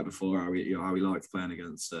spoken about it before, how he likes playing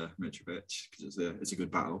against Mitrovic, because it's a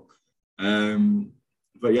good battle.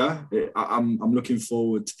 But yeah, I'm looking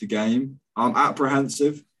forward to the game. I'm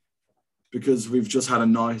apprehensive because we've just had a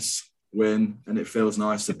nice win and it feels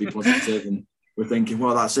nice to be positive. And we're thinking,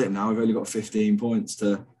 well, that's it now. We've only got 15 points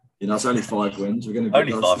to, it's only 5 wins. We're going to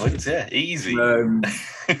only 5 wins, yeah, easy.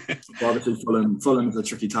 Obviously, Fulham is a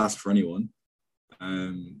tricky task for anyone.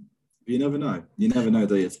 But you never know. You never know,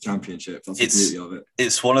 do you? It's a Championship. That's the beauty of it.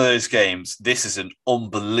 It's one of those games. This is an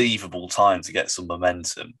unbelievable time to get some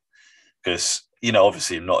momentum. Because,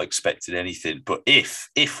 obviously I'm not expecting anything, but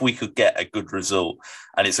if we could get a good result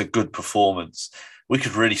and it's a good performance, we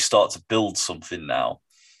could really start to build something now.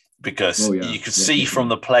 Because you could see from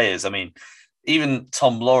the players, I mean, even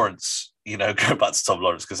Tom Lawrence, go back to Tom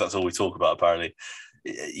Lawrence because that's all we talk about apparently.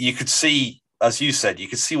 You could see, as you said, you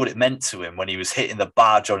could see what it meant to him when he was hitting the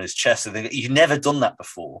badge on his chest. And he'd never done that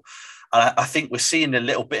before. And I think we're seeing a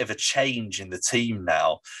little bit of a change in the team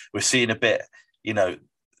now. We're seeing a bit,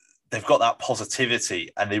 they've got that positivity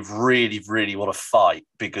and they really, really want to fight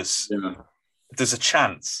because there's a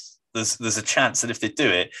chance. There's a chance that if they do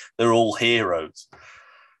it, they're all heroes.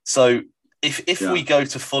 So if we go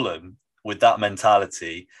to Fulham with that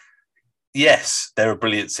mentality, yes, they're a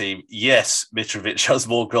brilliant team. Yes, Mitrovic has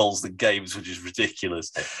more goals than games, which is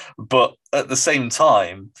ridiculous. But at the same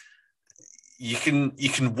time, you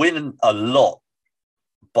can win a lot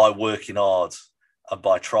by working hard and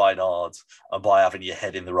by trying hard and by having your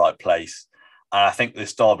head in the right place. And I think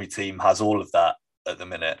this Derby team has all of that at the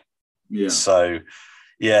minute. Yeah. So,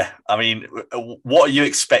 Yeah, I mean, what are you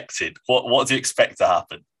expected? What do you expect to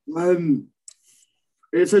happen?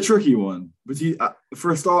 It's a tricky one, but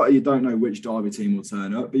for a starter, you don't know which Derby team will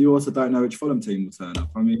turn up, but you also don't know which Fulham team will turn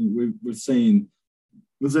up. I mean, we've seen,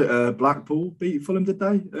 was it Blackpool beat Fulham, did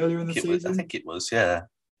they, earlier in the season? I think it was, yeah.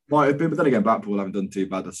 Might have been, but then again, Blackpool haven't done too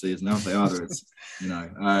bad this season now, if they are. It's,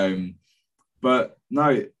 but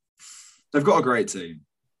no, they've got a great team.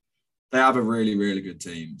 They have a really, really good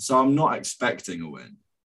team. So I'm not expecting a win.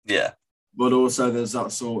 Yeah. But also there's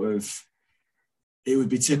that sort of, it would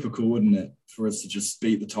be typical, wouldn't it, for us to just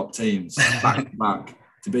beat the top teams back to back,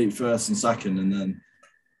 to beat first and second, and then,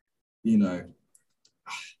 it'd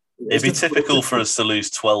be typical for us to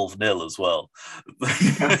lose 12-0 as well.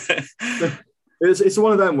 It's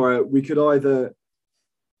one of them where we could either,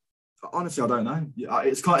 honestly, I don't know.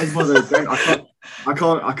 It's one of those things.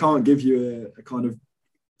 I can't give you a kind of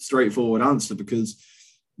straightforward answer, because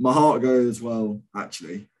my heart goes, well,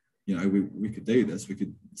 actually, we could do this. We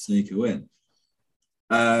could sneak a win.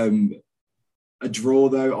 A draw,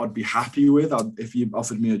 though, I'd be happy with. If you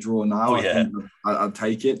offered me a draw now, I'd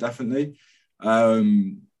take it, definitely.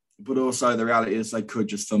 But also the reality is they could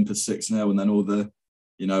just thump us 6-0, and then all the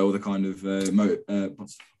kind of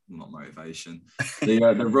not motivation,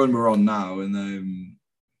 the run we're on now, and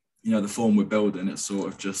the form we're building, it's sort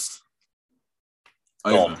of just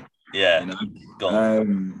over. Gone. Yeah,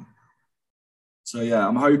 gone. So yeah,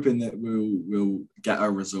 I'm hoping that we'll get a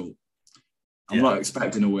result. I'm not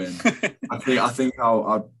expecting a win. I think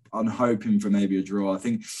I'm hoping for maybe a draw. I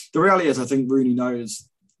think the reality is, I think Rooney knows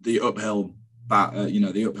the uphill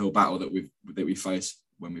battle that we face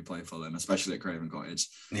when we play Fulham, especially at Craven Cottage.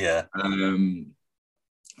 Yeah.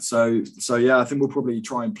 So yeah, I think we'll probably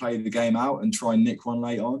try and play the game out and try and nick one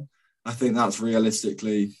late on. I think that's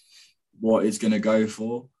realistically what it's going to go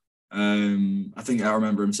for. I think I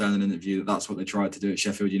remember him saying in an interview that that's what they tried to do at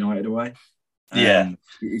Sheffield United away.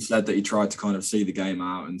 He said that he tried to kind of see the game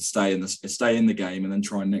out and stay in the game and then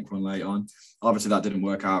try and nick one late on. Obviously, that didn't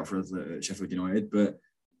work out for us at Sheffield United, but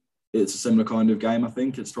it's a similar kind of game. I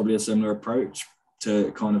think it's probably a similar approach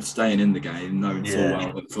to kind of staying in the game, knowing full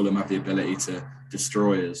well that Fulham have the ability to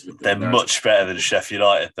destroy us. They're much better than Sheffield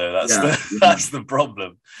United, though. That's the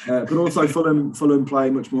problem. But also, Fulham play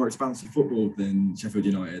much more expansive football than Sheffield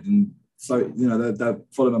United, and so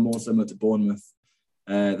Fulham are more similar to Bournemouth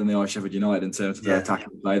than they are Sheffield United in terms of their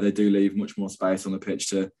attacking play. They do leave much more space on the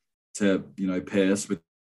pitch to pierce with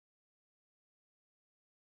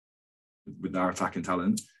their attacking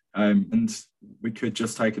talent. And we could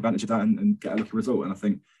just take advantage of that and get a lucky result. And I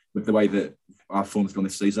think with the way that our form has gone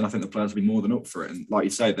this season, I think the players will be more than up for it. And like you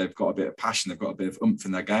say, they've got a bit of passion, they've got a bit of oomph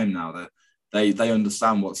in their game now. They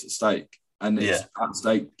understand what's at stake, and it's at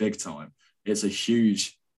stake big time. It's a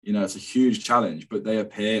huge challenge, but they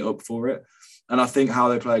appear up for it. And I think how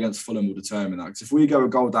they play against Fulham will determine that. Because if we go a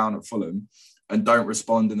goal down at Fulham and don't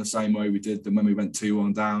respond in the same way we did when we went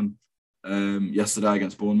 2-1 down yesterday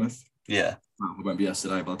against Bournemouth. Yeah. Well, it won't be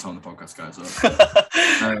yesterday by the time the podcast goes up.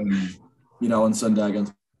 On Sunday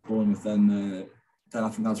against Bournemouth, then I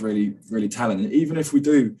think that's really, really telling. And even if we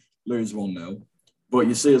do lose 1-0, but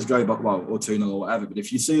you see us go back, or 2-0 or whatever, but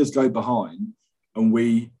if you see us go behind and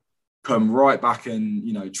we come right back and,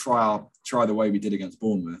 try the way we did against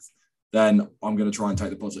Bournemouth, then I'm going to try and take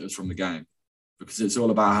the positives from the game, because it's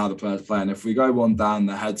all about how the players play. And if we go one down,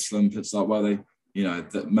 the head slump, it's like, well, the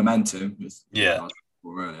momentum.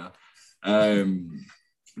 Earlier.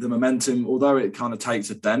 The momentum, although it kind of takes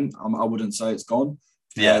a dent, I wouldn't say it's gone.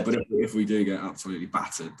 But if we do get absolutely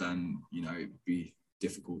battered, then it'd be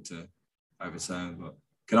difficult to overturn. But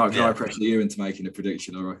can I pressure you into making a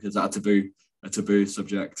prediction, or is that a taboo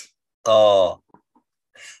subject? Oh,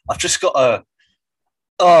 I've just got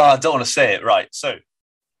I don't want to say it. Right. So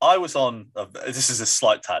I was on, this is a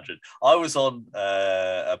slight tangent. I was on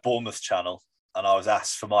a Bournemouth channel, and I was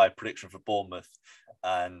asked for my prediction for Bournemouth.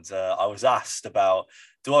 And I was asked about,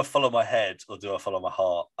 do I follow my head or do I follow my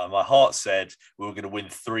heart? And my heart said we were going to win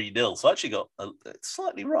 3-0. So I actually got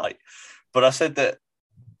slightly right. But I said that,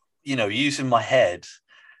 using my head,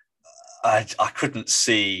 I couldn't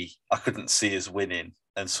see us winning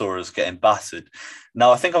and saw us getting battered.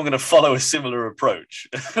 Now, I think I'm going to follow a similar approach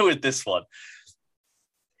with this one.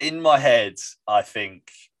 In my head, I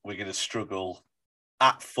think we're going to struggle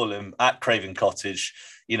at Fulham, at Craven Cottage.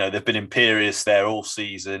 They've been imperious there all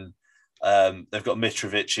season. They've got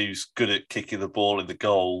Mitrovic, who's good at kicking the ball in the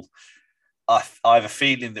goal. I have a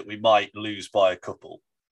feeling that we might lose by a couple,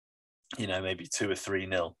 maybe 2 or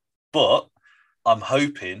 3-0. But I'm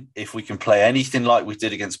hoping if we can play anything like we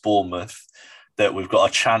did against Bournemouth, that we've got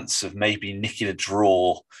a chance of maybe nicking a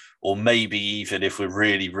draw or maybe even if we're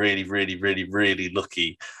really, really, really, really, really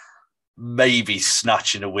lucky, maybe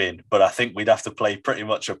snatching a win. But I think we'd have to play pretty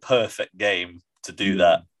much a perfect game to do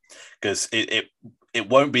that, because it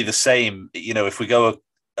won't be the same. You know, if we go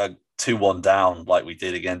a 2-1 down like we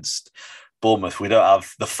did against Bournemouth, we don't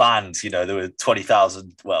have the fans. You know, there were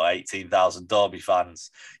 20,000, 18,000 Derby fans,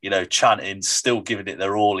 you know, chanting, still giving it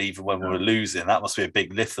their all, even when we were losing. That must be a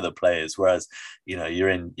big lift for the players. Whereas, you know, you're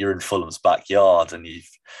in Fulham's backyard and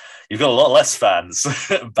you've got a lot less fans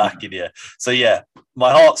backing you. So yeah,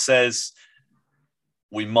 my heart says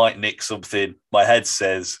we might nick something. My head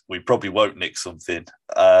says we probably won't nick something.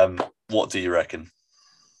 What do you reckon?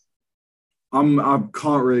 I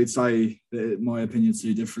can't really say that my opinion's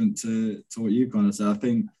too different to what you kind of said. I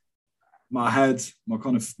think my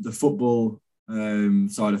kind of the football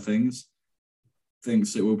side of things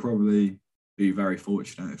thinks it will probably be very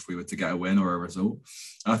fortunate if we were to get a win or a result.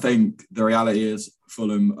 I think the reality is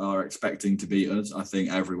Fulham are expecting to beat us. I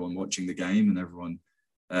think everyone watching the game and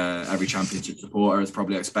every Championship supporter is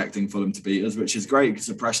probably expecting Fulham to beat us, which is great because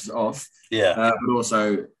the pressure's off. Yeah. But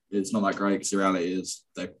also, it's not that great because the reality is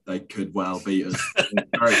they could well beat us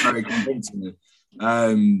very, very convincingly.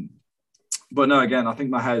 But no, again, I think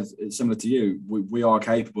my head is similar to you. We are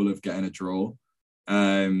capable of getting a draw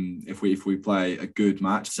if we play a good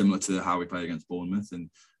match, similar to how we play against Bournemouth, and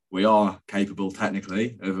we are capable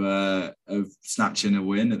technically of snatching a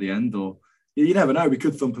win at the end. Or you never know, we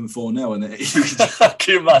could thump them 4-0, and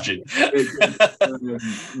can you imagine?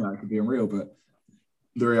 It could be unreal, but.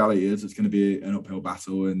 The reality is it's going to be an uphill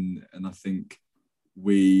battle, and I think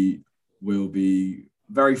we will be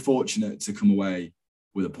very fortunate to come away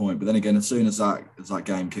with a point. But then again, as soon as that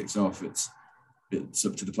game kicks off, it's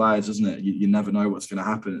up to the players, isn't it? You never know what's going to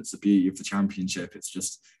happen. It's the beauty of the Championship. It's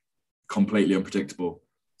just completely unpredictable.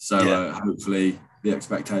 So hopefully the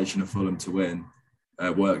expectation of Fulham to win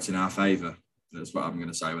works in our favour. That's what I'm going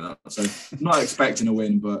to say with that. So not expecting a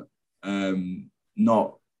win, but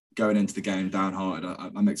not going into the game downhearted.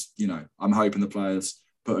 I'm hoping the players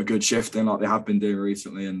put a good shift in like they have been doing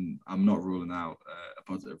recently, and I'm not ruling out a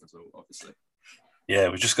positive result, obviously. Yeah,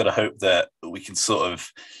 we've just got to hope that we can sort of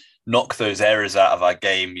knock those errors out of our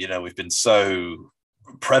game. You know, we've been so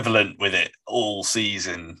prevalent with it all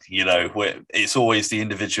season. You know, it's always the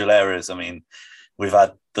individual errors. I mean, we've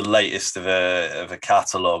had the latest of a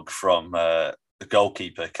catalogue from the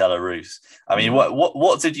goalkeeper, Keller Roos. I mean,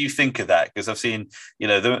 what did you think of that? Because I've seen, you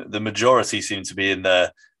know, the majority seem to be in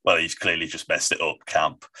the, well, he's clearly just messed it up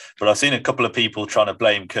camp. But I've seen a couple of people trying to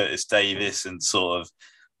blame Curtis Davies and sort of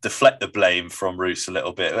deflect the blame from Roos a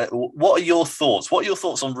little bit. What are your thoughts? What are your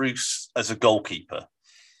thoughts on Roos as a goalkeeper?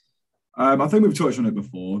 I think we've touched on it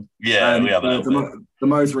before. Yeah, we have. The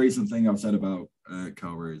most recent thing I've said about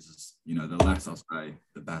Keller Roos is, you know, the less I say,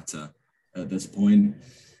 the better at this point.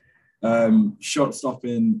 Shot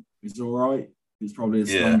stopping is all right. It's probably his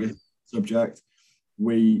strongest subject.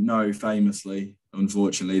 We know famously,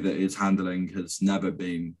 unfortunately, that his handling has never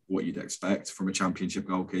been what you'd expect from a Championship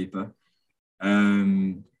goalkeeper.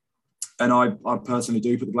 And I personally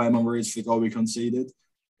do put the blame on Roos for the goal we conceded.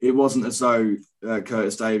 It wasn't as though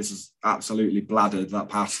Curtis Davies has absolutely bladdered that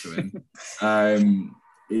pass to him.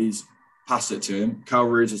 He's passed it to him. Keller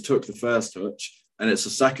Roos has took the first touch, and it's the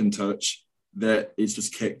second touch that he's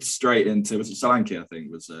just kicked straight into. Was it Solanke? I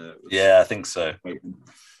think I think so.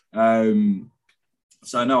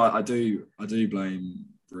 So no, I do blame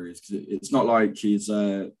Roos, because it's not like he's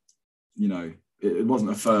it wasn't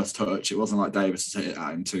a first touch. It wasn't like Davis has hit it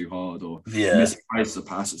at him too hard or misplaced the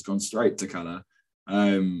pass. It's gone straight to Keller.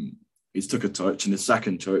 He's took a touch, and his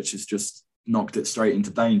second touch has just knocked it straight into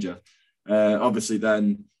danger. Obviously,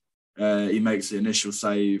 then he makes the initial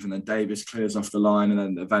save, and then Davis clears off the line, and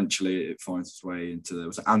then eventually it finds its way into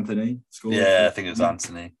was it Anthony scored? Yeah, I think it was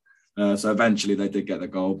Anthony. So eventually they did get the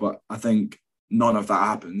goal, but I think none of that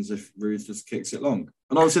happens if Roos just kicks it long.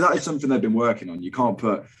 And obviously that is something they've been working on. You can't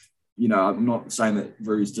put, I'm not saying that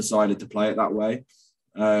Roos decided to play it that way,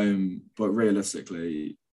 but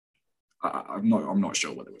realistically, I'm not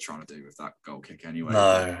sure what they were trying to do with that goal kick anyway.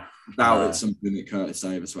 No. It's something that Curtis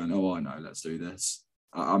Davies went, I know, let's do this.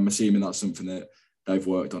 I'm assuming that's something that they've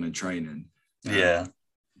worked on in training. Yeah.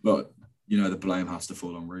 But, the blame has to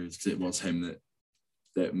fall on Roos, because it was him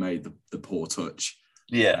that made the poor touch.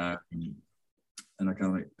 Yeah. And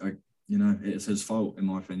it's his fault, in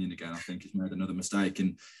my opinion. Again, I think he's made another mistake.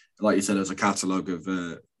 And like you said, there's a catalogue of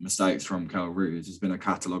mistakes from Keller Roos. There's been a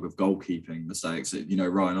catalogue of goalkeeping mistakes.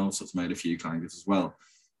 Ryan Allsott's made a few clangers as well.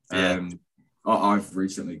 Yeah. I've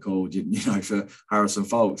recently called, for Harrison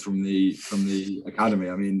Folks from the academy.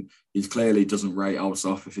 I mean, he clearly doesn't rate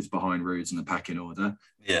Allsott if he's behind Roos in the packing order.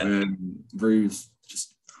 Yeah. Roos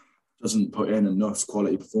just, doesn't put in enough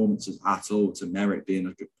quality performances at all to merit being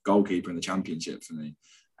a goalkeeper in the Championship for me.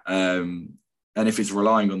 And if he's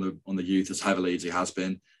relying on the youth as heavily as he has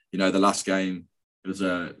been, the last game it was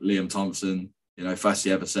Liam Thompson,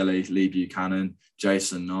 Fassi Eversele, Lee Buchanan,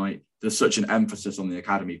 Jason Knight. There's such an emphasis on the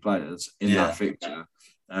academy players in that fixture,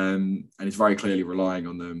 and he's very clearly relying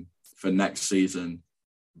on them for next season.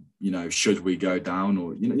 Should we go down,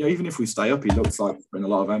 or even if we stay up, he looks like putting a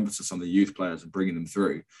lot of emphasis on the youth players and bringing them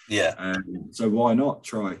through. Yeah. So why not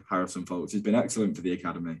try Harrison Folks? He's been excellent for the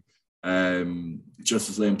academy, just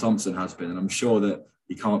as Liam Thompson has been, and I'm sure that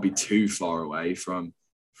he can't be too far away from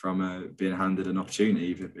being handed an opportunity,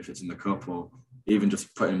 even if it's in the cup or even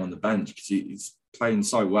just putting him on the bench, because he's playing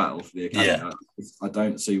so well for the academy. Yeah. I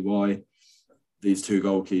don't see why these two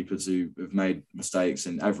goalkeepers who have made mistakes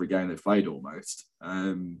in every game they've played almost,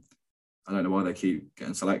 I don't know why they keep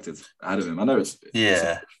getting selected ahead of him. I know it's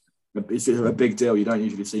a big deal. You don't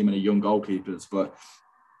usually see many young goalkeepers, but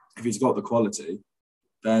if he's got the quality,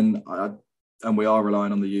 then and we are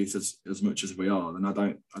relying on the youth as much as we are, then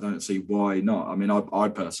I don't see why not. I mean,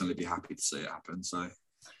 I'd personally be happy to see it happen. So,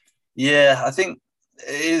 yeah, I think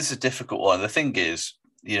it is a difficult one. The thing is,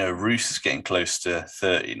 Roos is getting close to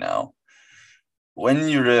 30 now. When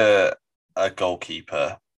you're a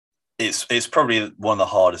goalkeeper, it's probably one of the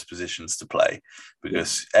hardest positions to play,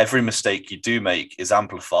 because every mistake you do make is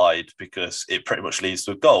amplified because it pretty much leads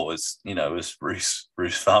to a goal, as Roos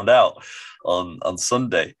found out on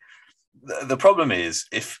Sunday. The problem is,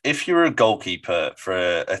 if you're a goalkeeper for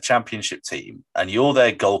a championship team and you're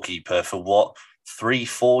their goalkeeper for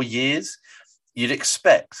 3-4 years, you'd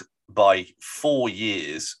expect by 4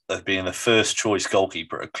 years of being the first choice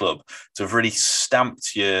goalkeeper at a club to have really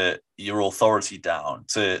stamped your authority down,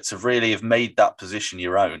 to really have made that position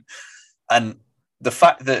your own. And the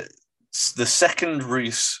fact that the second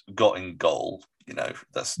Roos got in goal,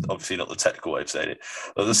 that's obviously not the technical way of saying it,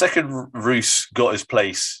 but the second Roos got his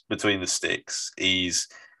place between the sticks, he's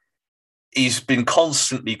been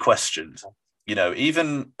constantly questioned.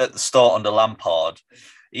 Even at the start under Lampard,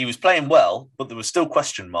 he was playing well, but there were still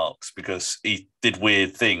question marks because he did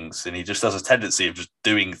weird things, and he just has a tendency of just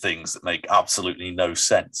doing things that make absolutely no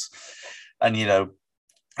sense. And,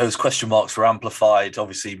 those question marks were amplified.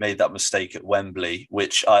 Obviously, he made that mistake at Wembley,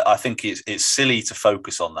 which I think it's silly to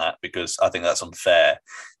focus on that, because I think that's unfair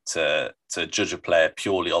to judge a player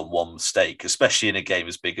purely on one mistake, especially in a game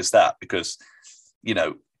as big as that, because,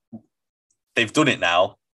 they've done it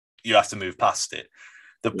now. You have to move past it.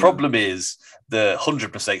 The problem is the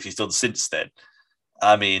 100 mistakes he's done since then.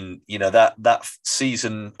 I mean, that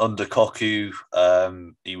season under Cocu,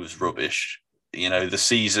 he was rubbish. The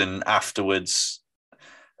season afterwards,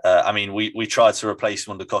 we tried to replace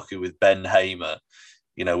him under Cocu with Ben Hamer.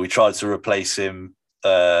 We tried to replace him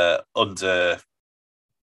under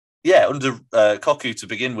Cocu to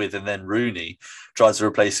begin with, and then Rooney tried to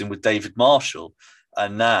replace him with David Marshall.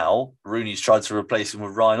 And now Rooney's tried to replace him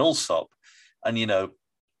with Ryan Alsop. And,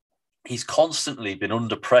 he's constantly been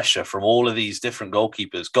under pressure from all of these different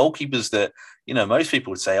goalkeepers that, most people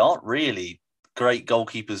would say aren't really great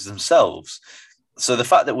goalkeepers themselves. So the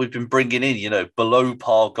fact that we've been bringing in, below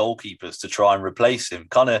par goalkeepers to try and replace him,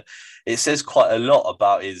 it says quite a lot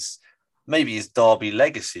about his Derby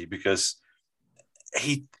legacy, because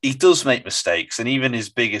he does make mistakes, and even his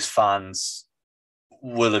biggest fans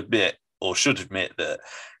will admit, or should admit, that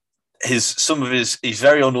he's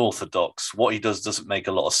very unorthodox. What he does doesn't make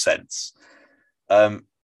a lot of sense.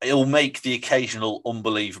 He'll make the occasional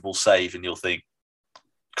unbelievable save, and you'll think,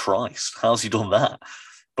 Christ, how's he done that?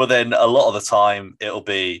 But then a lot of the time it'll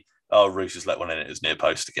be, oh, Roos has let one in at his near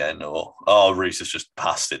post again, or, oh, Roos has just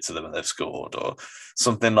passed it to them and they've scored, or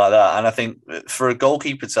something like that. And I think for a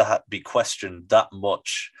goalkeeper to be questioned that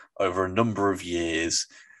much over a number of years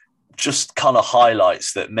just kind of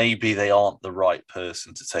highlights that maybe they aren't the right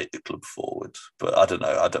person to take the club forward. But I don't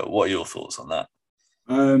know. What are your thoughts on that?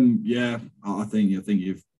 I think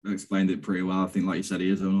you've explained it pretty well. I think, like you said, he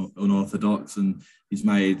is unorthodox, and he's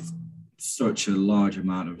made such a large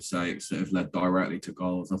amount of mistakes that have led directly to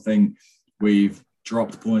goals. I think we've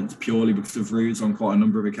dropped points purely because of Roos on quite a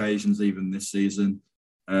number of occasions, even this season,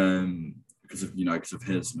 because of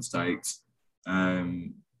his mistakes.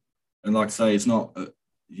 And like I say, it's not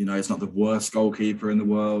the worst goalkeeper in the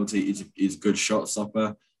world. He's a good shot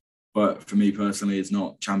stopper, but for me personally, it's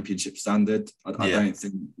not championship standard. I don't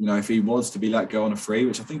think, if he was to be let go on a free,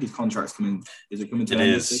 which I think his contract's coming. Is it coming to an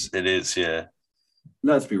end? It is. Yeah.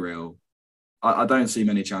 Let's be real. I don't see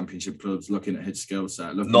many championship clubs looking at his skill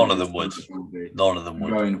set. None of them would.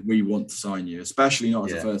 Going, we want to sign you, especially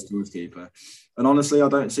not as a first choice keeper. And honestly, I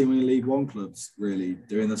don't see many League One clubs really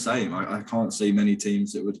doing the same. I can't see many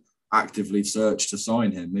teams that would actively search to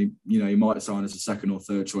sign him. He might sign as a second or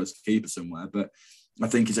third choice keeper somewhere, but I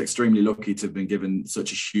think he's extremely lucky to have been given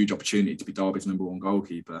such a huge opportunity to be Derby's number one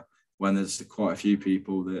goalkeeper when there's quite a few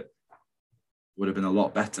people that would have been a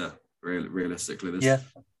lot better, realistically.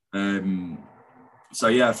 For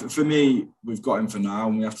me, we've got him for now,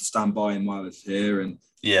 and we have to stand by him while he's here. And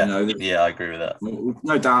I agree with that.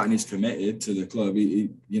 No doubt, and he's committed to the club.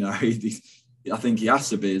 I think he has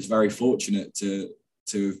to be. He's very fortunate to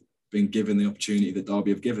have been given the opportunity that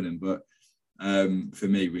Derby have given him. But for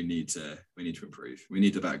me, we need to improve. We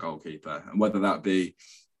need a better goalkeeper, and whether that be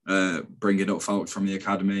bringing up folks from the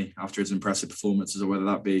academy after his impressive performances, or whether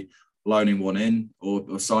that be loaning one in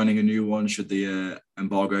or signing a new one should the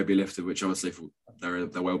embargo be lifted, which obviously there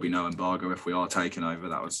will be no embargo if we are taken over.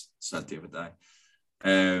 That was said the other day.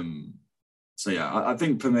 I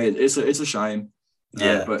think for me it's a shame.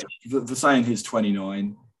 But for saying he's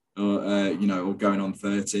 29 or going on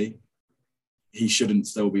 30, he shouldn't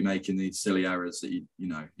still be making these silly errors that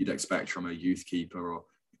you'd expect from a youth keeper. Or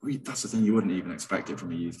that's the thing, you wouldn't even expect it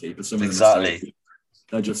from a youth keeper. Some of them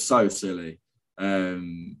they're just so silly.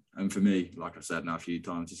 And for me, like I've said now a few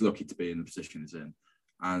times, he's lucky to be in the position he's in.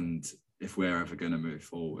 And if we're ever going to move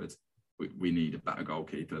forward, we need a better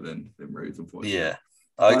goalkeeper than Roos, unfortunately. Yeah.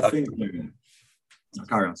 I think...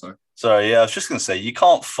 Carry on, sorry. Sorry, I was just going to say, you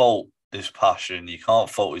can't fault his passion. You can't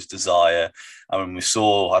fault his desire. I mean, we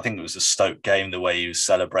saw, I think it was the Stoke game, the way he was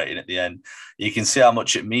celebrating at the end. You can see how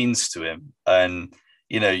much it means to him. And,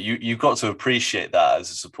 you've got to appreciate that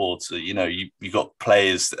as a supporter. You've got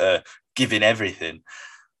players that are giving everything.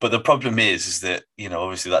 But the problem is that,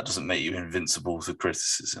 obviously that doesn't make you invincible to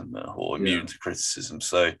criticism or immune to criticism.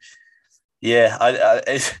 So,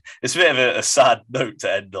 it's a bit of a sad note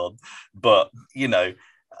to end on. But,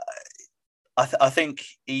 I think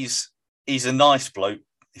he's a nice bloke.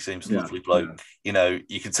 He seems a lovely bloke. Yeah.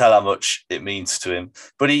 You can tell how much it means to him.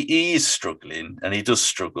 But he is struggling, and he does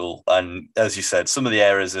struggle. And as you said, some of the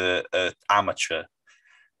errors are amateur.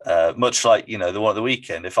 Much like, the one at the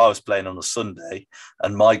weekend. If I was playing on a Sunday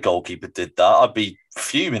and my goalkeeper did that, I'd be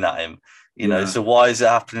fuming at him. So why is it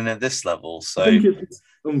happening at this level? So I think it's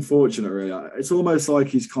unfortunate, really. It's almost like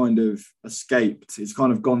he's kind of escaped. He's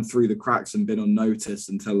kind of gone through the cracks and been unnoticed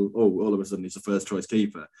until, all of a sudden he's the first choice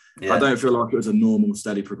keeper. Yeah. I don't feel like it was a normal,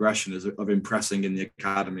 steady progression of impressing in the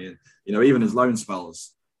academy. And, even his loan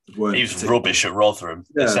spells weren't. He was rubbish at Rotherham.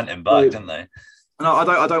 Yeah. They sent him back, didn't they? No,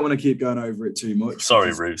 I don't want to keep going over it too much.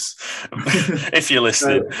 Sorry, Roos, if you're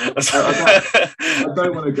listening. I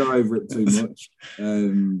don't want to go over it too much.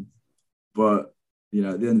 But,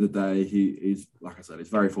 at the end of the day, he's, like I said, he's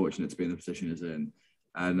very fortunate to be in the position he's in.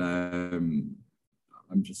 And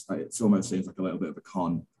it almost seems like a little bit of a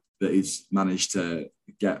con that he's managed to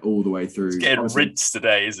get all the way through. He's getting rinsed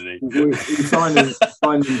today, isn't he? He signed him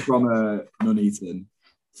from Nuneaton.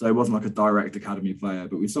 So he wasn't like a direct academy player,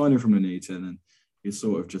 but we signed him from Nuneaton, and he's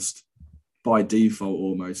sort of just by default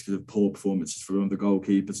almost because of poor performances from the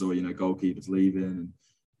goalkeepers or, goalkeepers leaving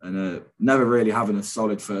and never really having a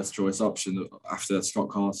solid first choice option after Scott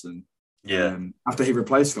Carson. Yeah. After he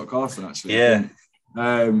replaced Scott Carson, actually. Yeah.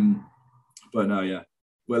 But no, yeah.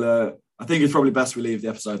 Well, I think it's probably best we leave the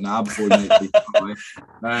episode now before we make the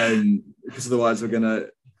because otherwise we're going to,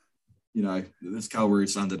 this Cal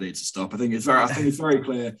Roos slander needs to stop. I think it's very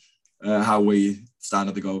clear how we stand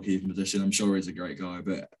at the goalkeeping position. I'm sure he's a great guy,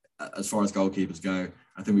 but as far as goalkeepers go,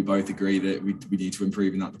 I think we both agree that we need to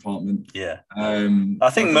improve in that department. Yeah.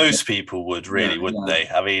 I think most people would really, wouldn't they?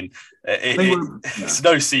 I mean, it's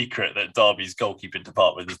no secret that Derby's goalkeeping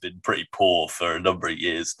department has been pretty poor for a number of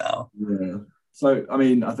years now. Yeah. So, I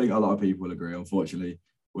mean, I think a lot of people will agree. Unfortunately,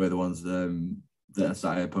 we're the ones that are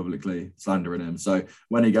sat here publicly slandering him. So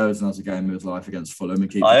when he goes and has a game of his life against Fulham,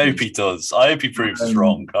 I hope he does. I hope he proves us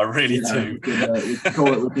wrong. I really do. We can come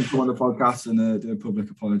on the podcast and do a public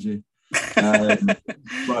apology. It's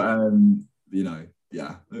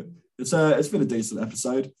been a decent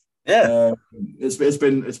episode. Yeah, it's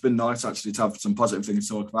been nice actually to have some positive things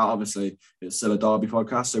to talk about. Obviously, it's still a Derby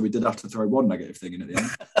podcast, so we did have to throw one negative thing in at the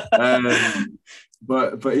end.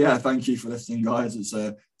 But yeah, thank you for listening, guys. It's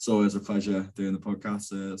always a pleasure doing the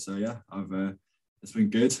podcast. It's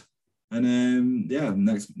been good. And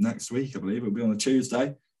next week I believe it'll be on a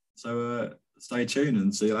Tuesday. So stay tuned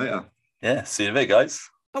and see you later. Yeah, see you in a bit, guys.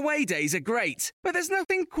 Away days are great, but there's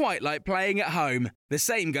nothing quite like playing at home. The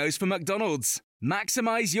same goes for McDonald's.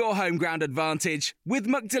 Maximise your home ground advantage with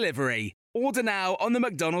McDelivery. Order now on the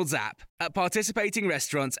McDonald's app. At participating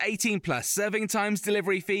restaurants, 18 plus serving times,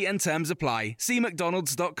 delivery fee and terms apply. See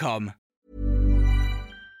mcdonalds.com.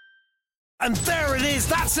 And there it is,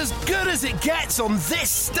 that's as good as it gets on this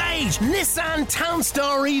stage. Nissan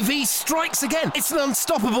Townstar EV strikes again. It's an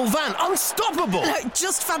unstoppable van, unstoppable. Look,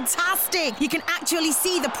 just fantastic. You can actually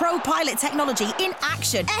see the ProPilot technology in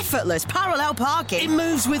action. Effortless parallel parking. It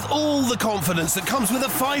moves with all the confidence that comes with a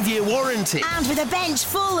 5-year warranty. And with a bench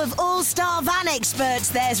full of all-star van experts,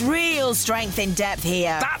 there's real strength in depth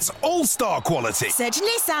here. That's all-star quality. Search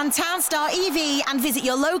Nissan Townstar EV and visit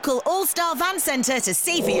your local all-star van centre to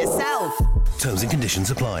see for yourself. Terms and conditions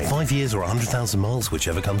apply. 5 years or 100,000 miles,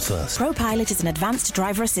 whichever comes first. ProPilot is an advanced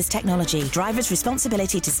driver assist technology. Driver's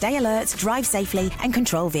responsibility to stay alert, drive safely, and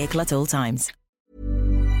control vehicle at all times.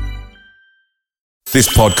 This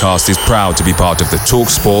podcast is proud to be part of the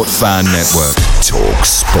TalkSport Fan Network.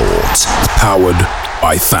 TalkSport. Powered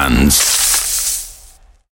by fans.